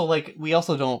we also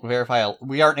don't verify.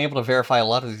 We aren't able to verify a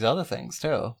lot of these other things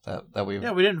too that we.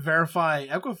 Yeah, we didn't verify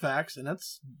Equifax, and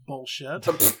that's bullshit.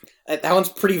 That one's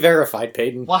pretty verified,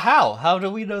 Peyton. Well, how? How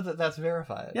do we know that that's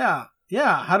verified? Yeah.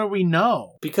 How do we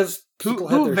know? Because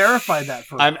who verified that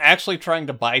for us? I'm actually trying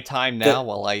to buy time now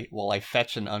while I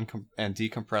fetch and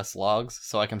decompress logs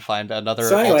so I can find another.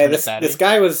 So anyway, this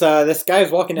guy was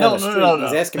walking down the street.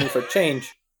 He's asking me for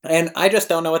change, and I just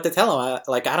don't know what to tell him.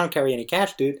 I don't carry any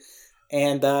cash, dude.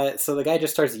 And so the guy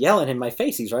just starts yelling in my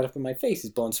face. He's right up in my face.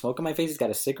 He's blowing smoke in my face. He's got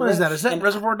a cigarette. What is that? Is that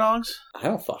Reservoir Dogs? I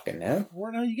don't fucking know.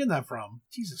 Where the hell are you getting that from?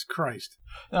 Jesus Christ.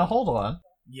 Now hold on.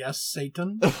 Yes,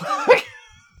 Satan.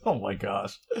 Oh my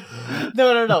gosh.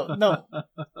 No.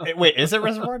 Wait, is it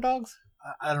Reservoir Dogs?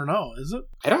 I don't know. Is it?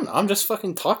 I don't know. I'm just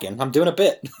fucking talking. I'm doing a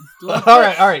bit. All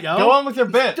right. Go on with your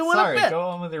bit. Go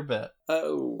on with your bit.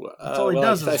 Oh. That's all he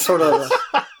does. I sort of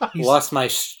lost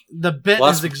my... The bit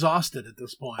is exhausted at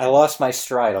this point. I lost my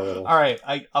stride a little. All right.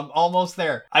 I'm almost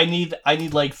there. I need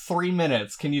like 3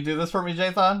 minutes. Can you do this for me,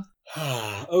 Jathan?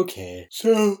 Okay.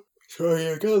 Sorry,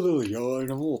 I got a little yawn.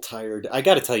 I'm a little tired. I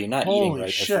gotta tell you, not eating right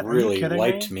has really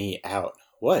wiped me out.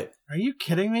 What? Are you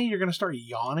kidding me? You're gonna start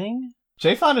yawning?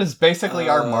 Jathan is basically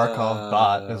our Markov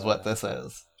bot, is what this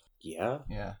is. Yeah?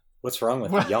 Yeah. What's wrong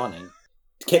with yawning?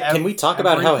 Can we talk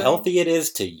about how healthy it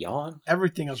is to yawn?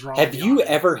 Everything is wrong. Have you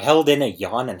ever held in a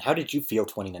yawn, and how did you feel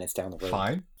 20 minutes down the road?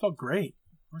 Fine. Felt great.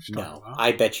 No,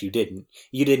 I bet you didn't.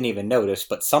 You didn't even notice,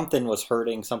 but something was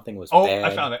hurting, something was bad. Oh,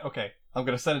 I found it. Okay. I'm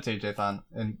going to send it to you, Jathan,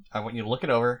 and I want you to look it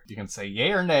over. You can say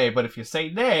yay or nay, but if you say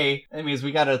nay, it means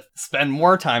we got to spend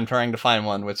more time trying to find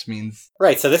one, which means...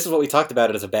 Right, so this is what we talked about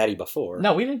it as a baddie before.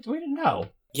 No, we didn't know.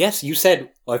 Yes, you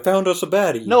said, I found us a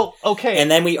baddie. No, okay. And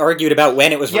then we argued about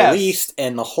when it was released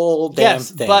and the whole damn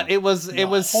thing. But it was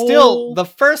still the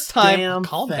first time...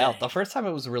 Calm down. The first time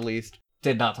it was released,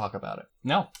 did not talk about it.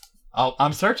 No.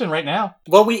 I'm searching right now.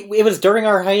 Well, it was during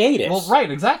our hiatus. Well, right,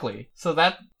 exactly.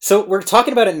 So we're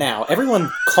talking about it now.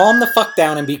 Everyone calm the fuck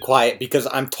down and be quiet, because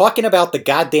I'm talking about the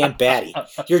goddamn baddie.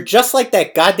 You're just like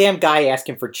that goddamn guy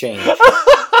asking for change.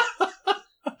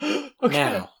 Okay,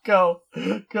 now. Go.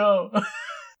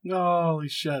 Holy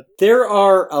shit. There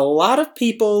are a lot of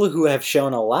people who have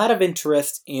shown a lot of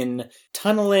interest in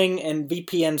tunneling and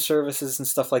VPN services and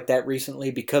stuff like that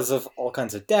recently because of all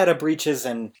kinds of data breaches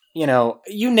and,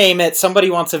 you name it. Somebody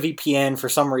wants a VPN for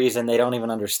some reason they don't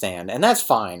even understand. And that's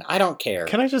fine. I don't care.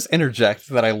 Can I just interject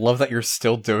that I love that you're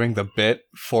still doing the bit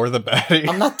for the baddie?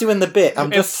 I'm not doing the bit. I'm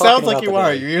just It sounds like you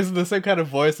are. You're using the same kind of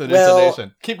voice and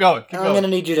intonation. Keep going. I'm going to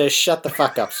need you to shut the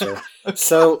fuck up, sir.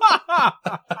 So,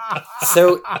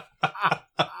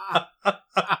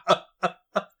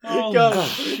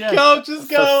 Go, just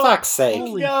go. For fuck's sake.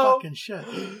 Holy fucking shit.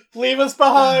 Leave us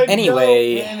behind.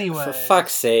 Anyway, for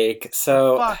fuck's sake.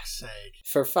 So,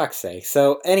 for fuck's sake.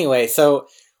 So, anyway,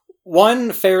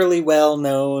 one fairly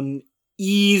well-known,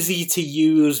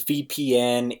 easy-to-use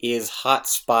VPN is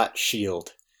Hotspot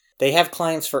Shield. They have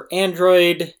clients for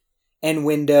Android and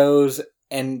Windows,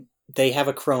 and they have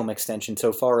a Chrome extension,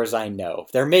 so far as I know.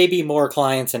 There may be more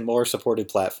clients and more supported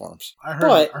platforms. I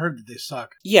heard that they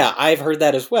suck. Yeah, I've heard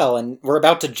that as well, and we're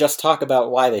about to just talk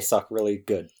about why they suck really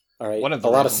good. All right, a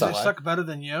lot of suck. They suck better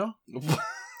than you?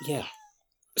 Yeah.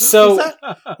 So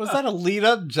was that a lead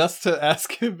up just to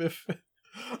ask him if?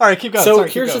 All right, keep going. So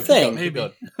here's the thing: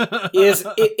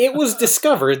 it was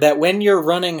discovered that when you're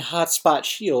running Hotspot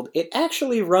Shield, it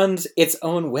actually runs its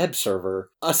own web server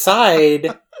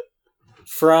aside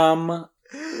from.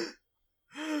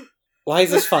 Why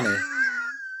is this funny?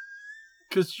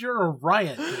 Because you're a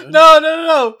riot, dude.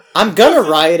 No. I'm gonna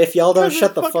riot if y'all don't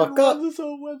shut the fuck up.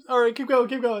 All right, keep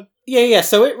going. Yeah.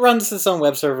 So it runs its own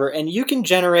web server, and you can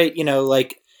generate,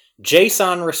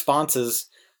 JSON responses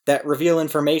that reveal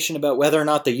information about whether or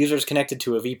not the user is connected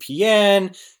to a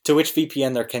VPN, to which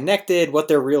VPN they're connected, what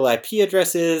their real IP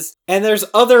address is, and there's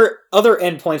other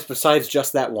endpoints besides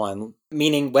just that one,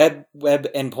 meaning web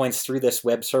endpoints through this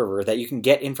web server that you can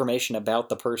get information about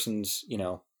the person's,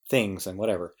 things and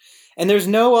whatever. And there's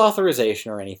no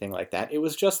authorization or anything like that. It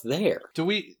was just there. Do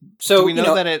we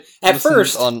know that it at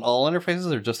first on all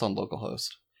interfaces or just on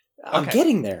localhost? I'm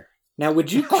getting there. Now,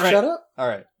 would you shut up? All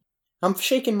right. I'm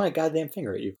shaking my goddamn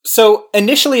finger at you. So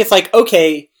initially it's like,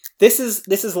 okay, this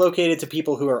is located to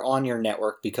people who are on your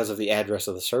network because of the address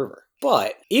of the server.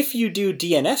 But if you do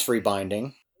DNS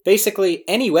rebinding, basically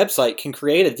any website can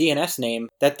create a DNS name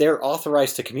that they're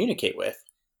authorized to communicate with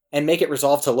and make it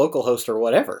resolve to localhost or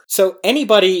whatever. So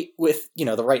anybody with,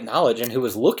 the right knowledge and who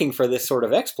was looking for this sort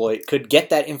of exploit could get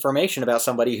that information about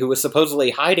somebody who was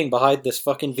supposedly hiding behind this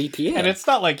fucking VPN. And it's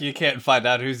not like you can't find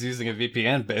out who's using a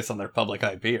VPN based on their public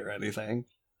IP or anything.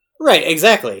 Right,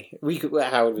 exactly.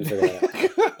 How would we figure that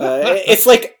out? It's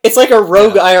like a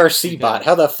rogue IRC bot.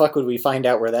 How the fuck would we find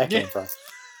out where that came from?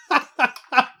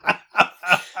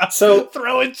 So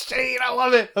throwing shade, I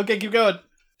love it. Okay, keep going.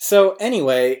 So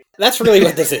anyway, that's really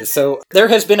what this is. So there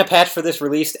has been a patch for this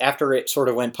released after it sort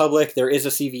of went public. There is a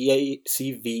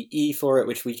CVE for it,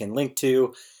 which we can link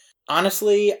to.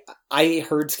 Honestly, I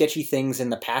heard sketchy things in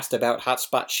the past about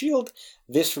Hotspot Shield.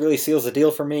 This really seals the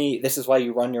deal for me. This is why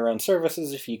you run your own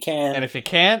services if you can. And if you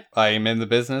can't, I am in the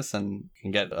business and can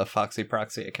get a Foxy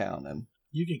Proxy account. And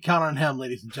you can count on him,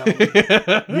 ladies and gentlemen.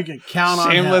 You can count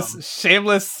on him.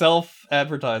 Shameless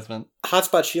self-advertisement.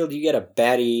 Hotspot Shield, you get a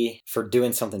baddie for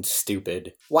doing something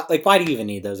stupid. Why do you even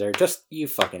need those there? Just you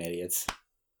fucking idiots.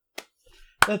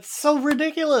 That's so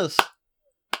ridiculous.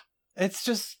 It's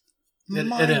just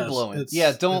mind-blowing.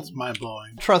 It's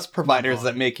mind-blowing. Trust providers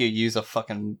that make you use a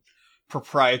fucking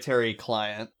proprietary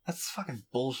client. That's fucking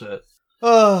bullshit.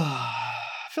 I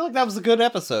feel like that was a good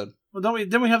episode. Well,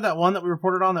 didn't we have that one that we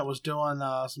reported on that was doing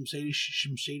some shady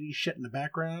shit in the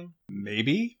background?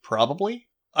 Maybe, probably.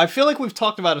 I feel like we've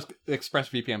talked about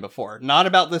ExpressVPN before, not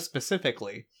about this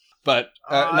specifically, but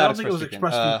I don't think it was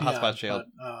ExpressVPN. Hotspot Shield.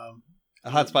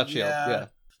 Hotspot Shield. Yeah.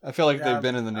 I feel like they've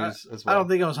been in the news as well. I don't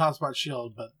think it was Hotspot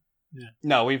Shield, but Yeah.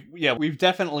 No, we've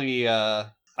definitely.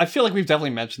 I feel like we've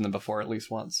definitely mentioned them before at least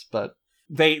once, but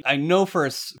I know for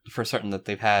certain that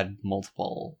they've had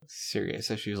multiple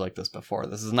serious issues like this before.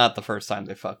 This is not the first time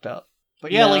they fucked up.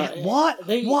 But yeah, No, like what?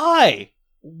 Why?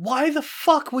 Why the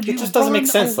fuck would you? It just doesn't make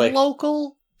sense. Like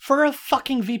local for a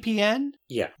fucking VPN?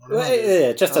 Yeah,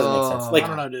 it just doesn't make sense. Like I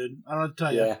don't know, dude. I don't know what to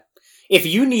tell you. Yeah, if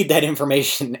you need that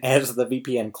information as the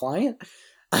VPN client,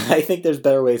 I think there's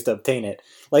better ways to obtain it.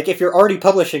 Like, if you're already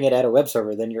publishing it at a web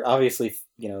server, then you're obviously,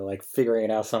 like, figuring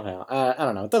it out somehow. I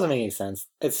don't know. It doesn't make any sense.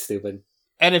 It's stupid.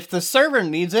 And if the server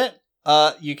needs it,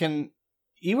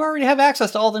 you already have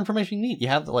access to all the information you need. You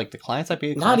have, the client's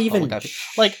IP. Not even,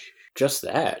 just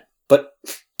that. But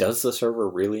does the server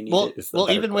really need it? Well,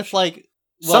 even question.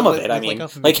 With, some of it, I mean.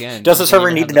 Does the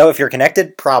server need to know if you're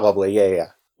connected? Probably, yeah.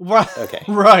 Right. Okay.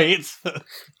 Right.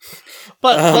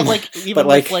 but even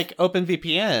with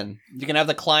OpenVPN, you can have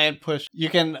the client push.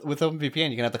 With OpenVPN,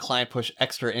 you can have the client push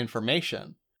extra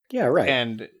information. Yeah. Right.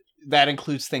 And that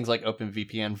includes things like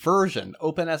OpenVPN version,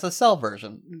 OpenSSL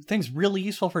version, things really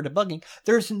useful for debugging.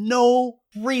 There's no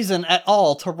reason at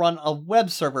all to run a web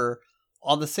server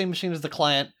on the same machine as the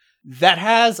client that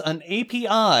has an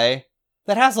API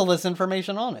that has all this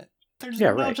information on it. There's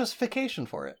no justification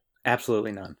for it.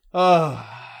 Absolutely none. Oh.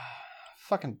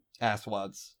 Fucking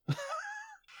asswads.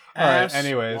 Alright,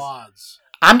 anyways.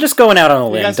 I'm just going out on a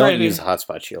limb. Don't use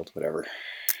Hotspot Shield, whatever.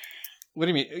 What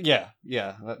do you mean?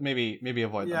 Yeah. Maybe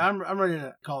avoid them. Yeah, I'm ready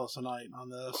to call this a night on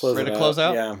this. Ready to close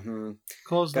out? Yeah.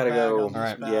 Close the Gotta bag go. on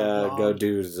this bad go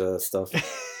do stuff.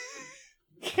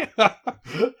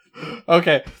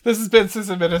 Okay, this has been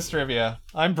Sysadministrivia.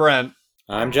 I'm Brent.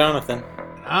 I'm Jonathan.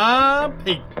 I'm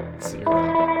Pete. See you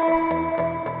around.